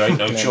ain't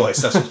no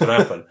choice. That's what's going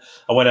to happen.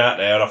 I went out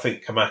there and I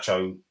think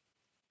Camacho,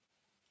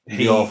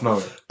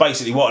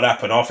 basically what had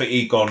happened, I think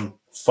he'd gone,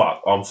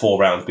 fuck, I'm 4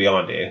 rounds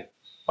behind here.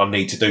 I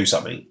need to do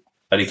something.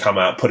 And he come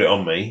out, put it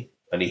on me,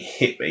 and he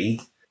hit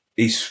me.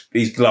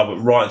 His glove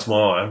went right into my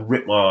eye,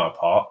 ripped my eye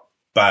apart,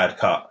 bad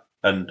cut.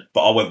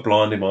 But I went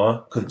blind in my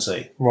eye, couldn't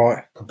see.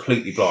 Right.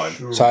 Completely blind.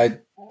 Sure. So I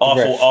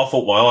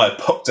thought my eye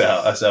popped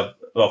out. I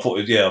thought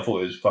it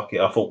was fucking,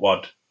 I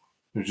thought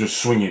it was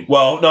just swinging.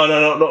 Well, no,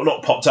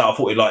 not popped out. I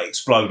thought it like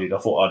exploded. I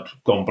thought I'd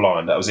gone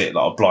blind. That was it.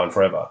 Like I'm blind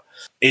forever.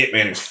 It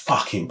was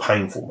fucking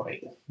painful,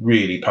 mate.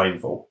 Really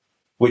painful.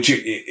 Which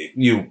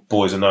you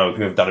boys will know if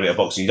you've done a bit of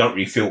boxing, you don't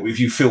really feel. If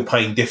you feel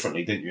pain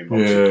differently, didn't you? In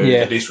boxing?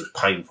 Yeah. But this was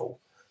painful.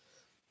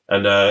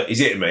 And he's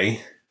hitting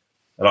me,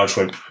 and I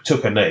just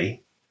took a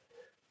knee.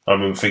 I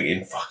remember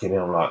thinking, fucking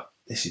hell, I'm like,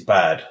 this is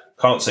bad.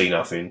 Can't see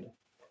nothing.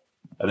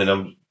 And then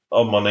I'm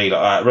on my knee,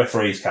 like,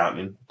 referee's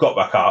counting. Got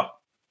back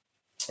up.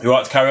 You all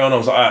right to carry on? I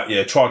was like,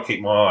 yeah, try to keep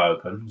my eye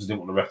open because I didn't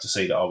want the ref to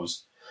see that I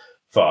was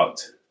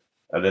fucked.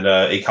 And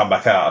then he come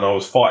back out and I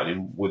was fighting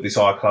him with this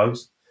eye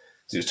closed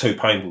because it was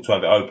too painful to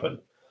have it open.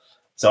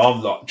 So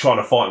I'm like trying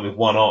to fight him with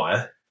one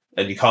eye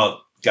and you can't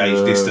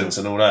gauge distance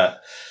and all that.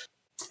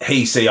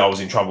 He see I was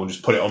in trouble and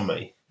just put it on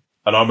me.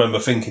 And I remember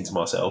thinking to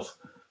myself,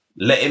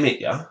 let him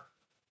hit you.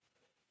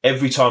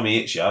 Every time he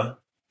hits you,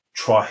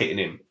 try hitting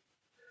him.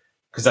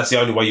 Because that's the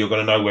only way you're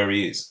going to know where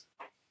he is.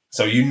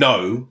 So you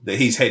know that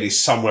his head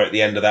is somewhere at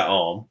the end of that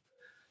arm.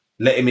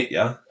 Let him hit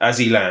you. As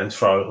he lands,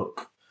 throw a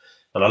hook.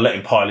 And I let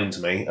him pile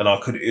into me. And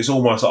it was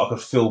almost like I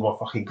could feel my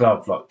fucking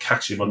glove like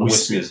catch him on the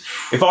whiskers.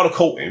 If I'd have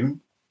caught him,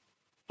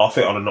 I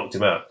think I'd have knocked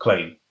him out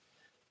clean.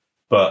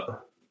 But,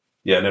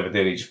 yeah, I never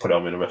did. He just put it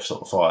on me in a ref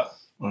sort of fight.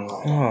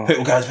 Oh.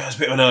 People go, it's a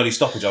bit of an early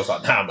stoppage. I was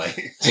like, nah, mate.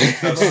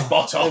 That's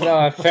spot on.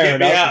 No, fair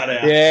Get enough. me out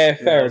of there. Yeah,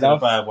 fair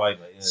enough. In a bad way,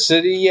 mate.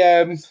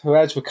 Yeah. So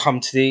as we're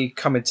coming to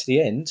the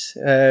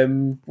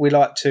end, we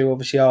like to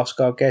obviously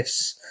ask our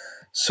guests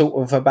sort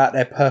of about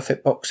their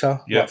perfect boxer,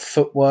 like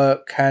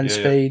footwork, hand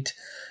speed.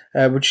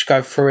 We'll just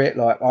go through it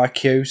like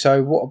IQ.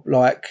 So what,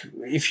 like,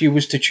 if you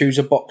was to choose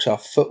a boxer,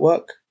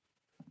 footwork,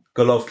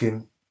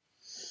 Golovkin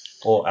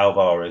or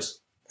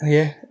Alvarez.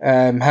 Yeah.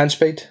 Hand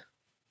speed.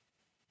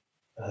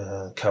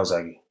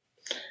 Calzaghe.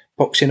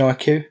 Boxing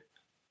IQ.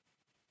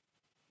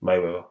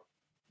 Mayweather.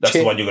 That's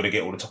the one you're going to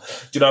get all the time.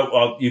 Do you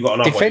know, you've got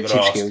another defensive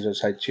one skills, I'd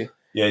say to you.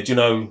 Yeah, do you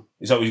know,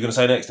 is that what you're going to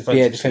say next?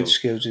 Defensive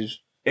skills is...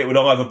 It would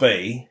either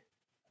be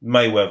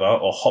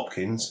Mayweather or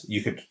Hopkins.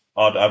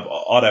 I'd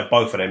have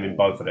both of them in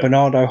both of them.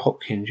 Bernard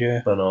Hopkins,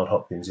 yeah. Bernard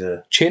Hopkins,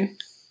 yeah. Chin?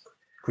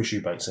 Chris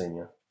Eubank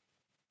Sr.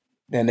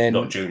 And then...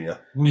 Not Junior.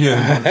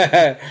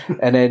 Yeah.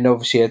 And then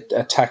obviously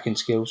attacking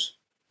skills.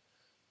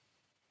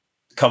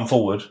 Come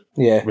forward.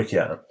 Yeah. Ricky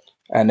Hatton.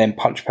 And then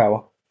punch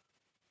power.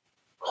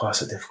 Oh,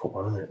 that's a difficult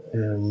one,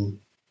 isn't it?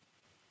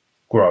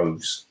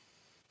 Groves.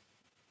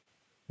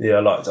 Yeah, I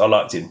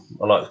liked him.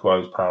 I liked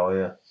Groves'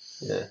 power,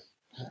 yeah.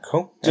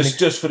 Cool.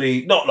 Just for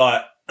the, not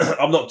like,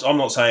 I'm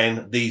not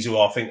saying these who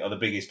I think are the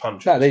biggest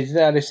punchers. No,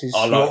 this is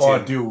your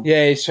ideal.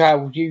 Yeah, it's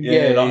how you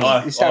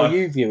it's how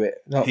you view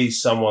it.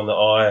 He's someone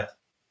that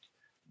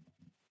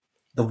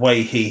the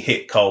way he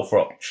hit Cole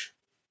Froch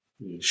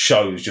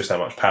shows just how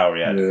much power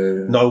he had.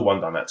 Yeah. No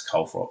one done that to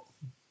Cole Frock.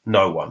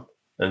 No one.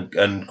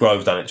 And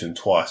Grove done it to him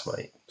twice,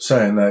 mate.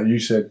 Saying that, you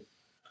said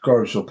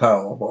Groves for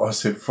power, but I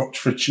said Froch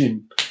for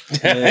chin.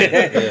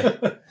 Yeah.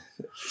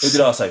 Who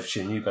did I say for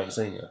chin? You, Ben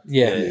Senior.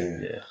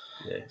 Yeah.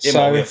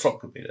 So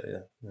Frock could be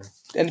there. Yeah.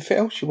 Anything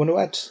else you want to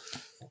add?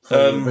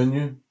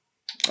 Venue.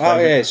 Oh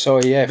yeah,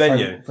 sorry, yeah.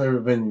 Venue.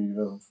 Favourite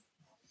venue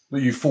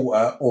that you fought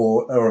at,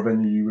 or a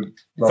venue you would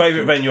love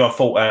Favourite to? venue I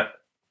fought at,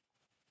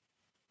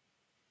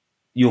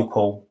 York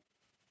Hall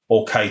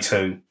or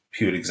K2,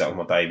 purely because that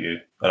was my debut,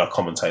 and I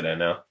commentate there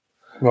now.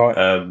 Right.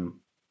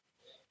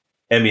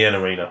 MEN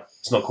Arena.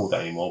 It's not called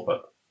that anymore,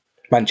 but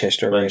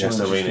Manchester Arena.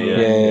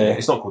 Yeah.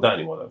 It's not called that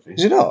anymore, I don't think.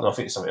 Is it not? No, I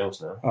think it's something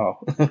else now. Oh.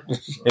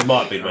 It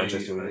might be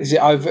Manchester Arena.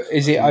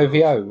 Is it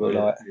OVO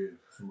or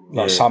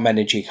like some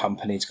energy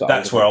company's got?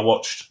 That's where I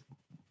watched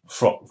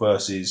Frock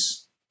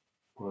versus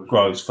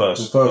Groves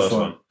first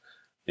one.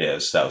 Yeah,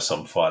 that was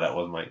some fight that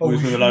was, mate. Oh, we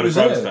was with a load of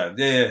Groves fans.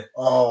 Yeah.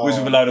 Oh, we was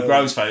with a load of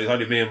Groves fans. It was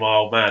only me and my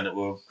old man that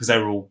were, because they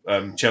were all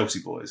Chelsea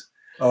boys.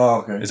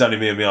 Oh, okay. It's only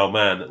me and my old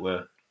man that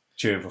were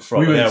cheering for Frock.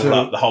 We They went were to-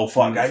 like the whole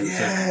fight going,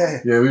 yeah.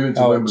 Yeah, we went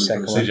to Wembley for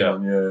second the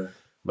second one, yeah.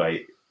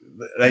 Mate,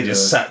 they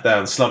just sat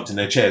down, slumped in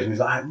their chairs. We was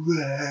like,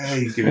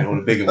 he's giving it all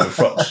the bigger when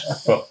Frock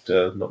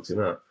knocked him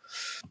out.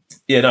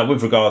 Yeah, no,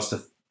 with regards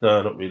to,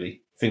 no, not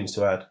really. Things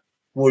to add.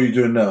 What are you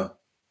doing now?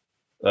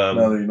 Now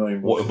that you're not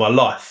involved. What with my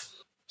life?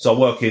 So I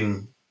work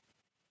in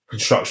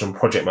construction,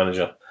 project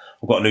manager.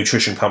 I've got a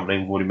nutrition company,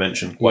 we've already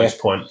mentioned, Waste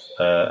Point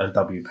and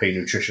WP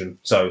Nutrition.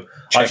 So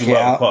I actually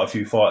work with quite a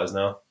few fighters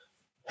now,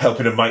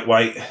 helping them make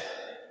weight.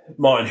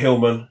 Martin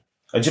Hillman.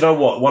 And do you know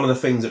what? One of the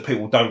things that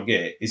people don't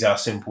get is how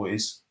simple it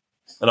is.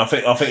 And I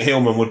think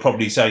Hillman would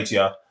probably say to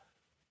you,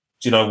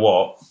 do you know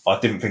what? I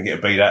didn't think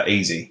it'd be that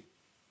easy.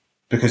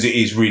 Because it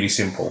is really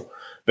simple.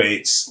 But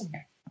it's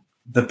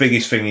the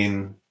biggest thing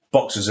in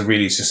boxers are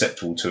really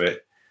susceptible to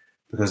it.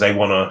 Because they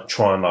want to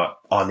try and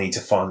I need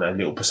to find their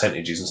little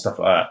percentages and stuff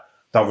like that.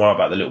 Don't worry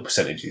about the little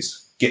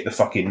percentages. Get the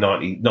fucking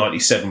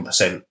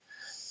 97%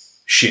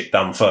 shit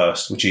done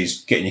first, which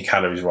is getting your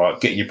calories right,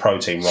 getting your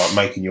protein right,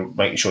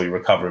 making sure you're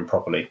recovering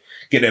properly.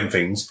 Get them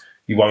things.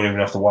 You won't even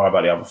have to worry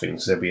about the other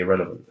things. They'll be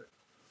irrelevant.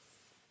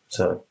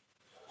 So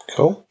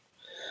cool.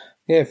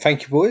 Yeah,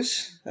 thank you,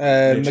 boys.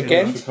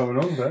 Again, for coming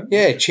on, Dan.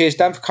 Yeah, cheers,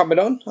 Dan, for coming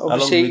on.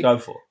 Obviously, how long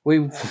did we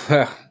go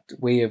for?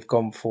 We have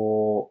gone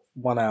for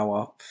 1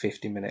 hour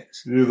 50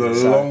 minutes. You're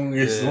the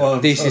longest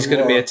one. This is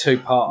going to be a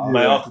two-parter.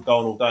 Mate, I could go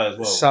on all day as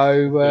well.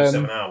 So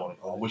 7 hour.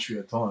 I wish we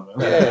had time.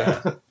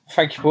 Yeah.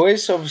 Thank you,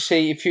 boys.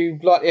 Obviously, if you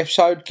like the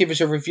episode, give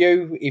us a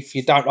review. If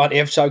you don't like the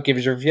episode, give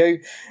us a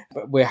review.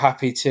 But we're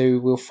happy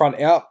to. We'll front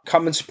it up.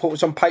 Come and support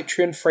us on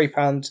Patreon,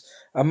 £3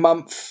 a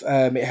month.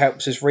 It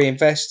helps us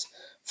reinvest.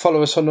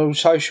 Follow us on all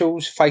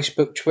socials: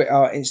 Facebook,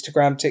 Twitter,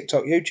 Instagram,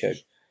 TikTok, YouTube.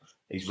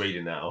 He's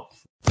reading that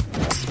off.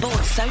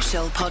 Sports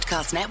Social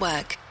Podcast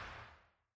Network.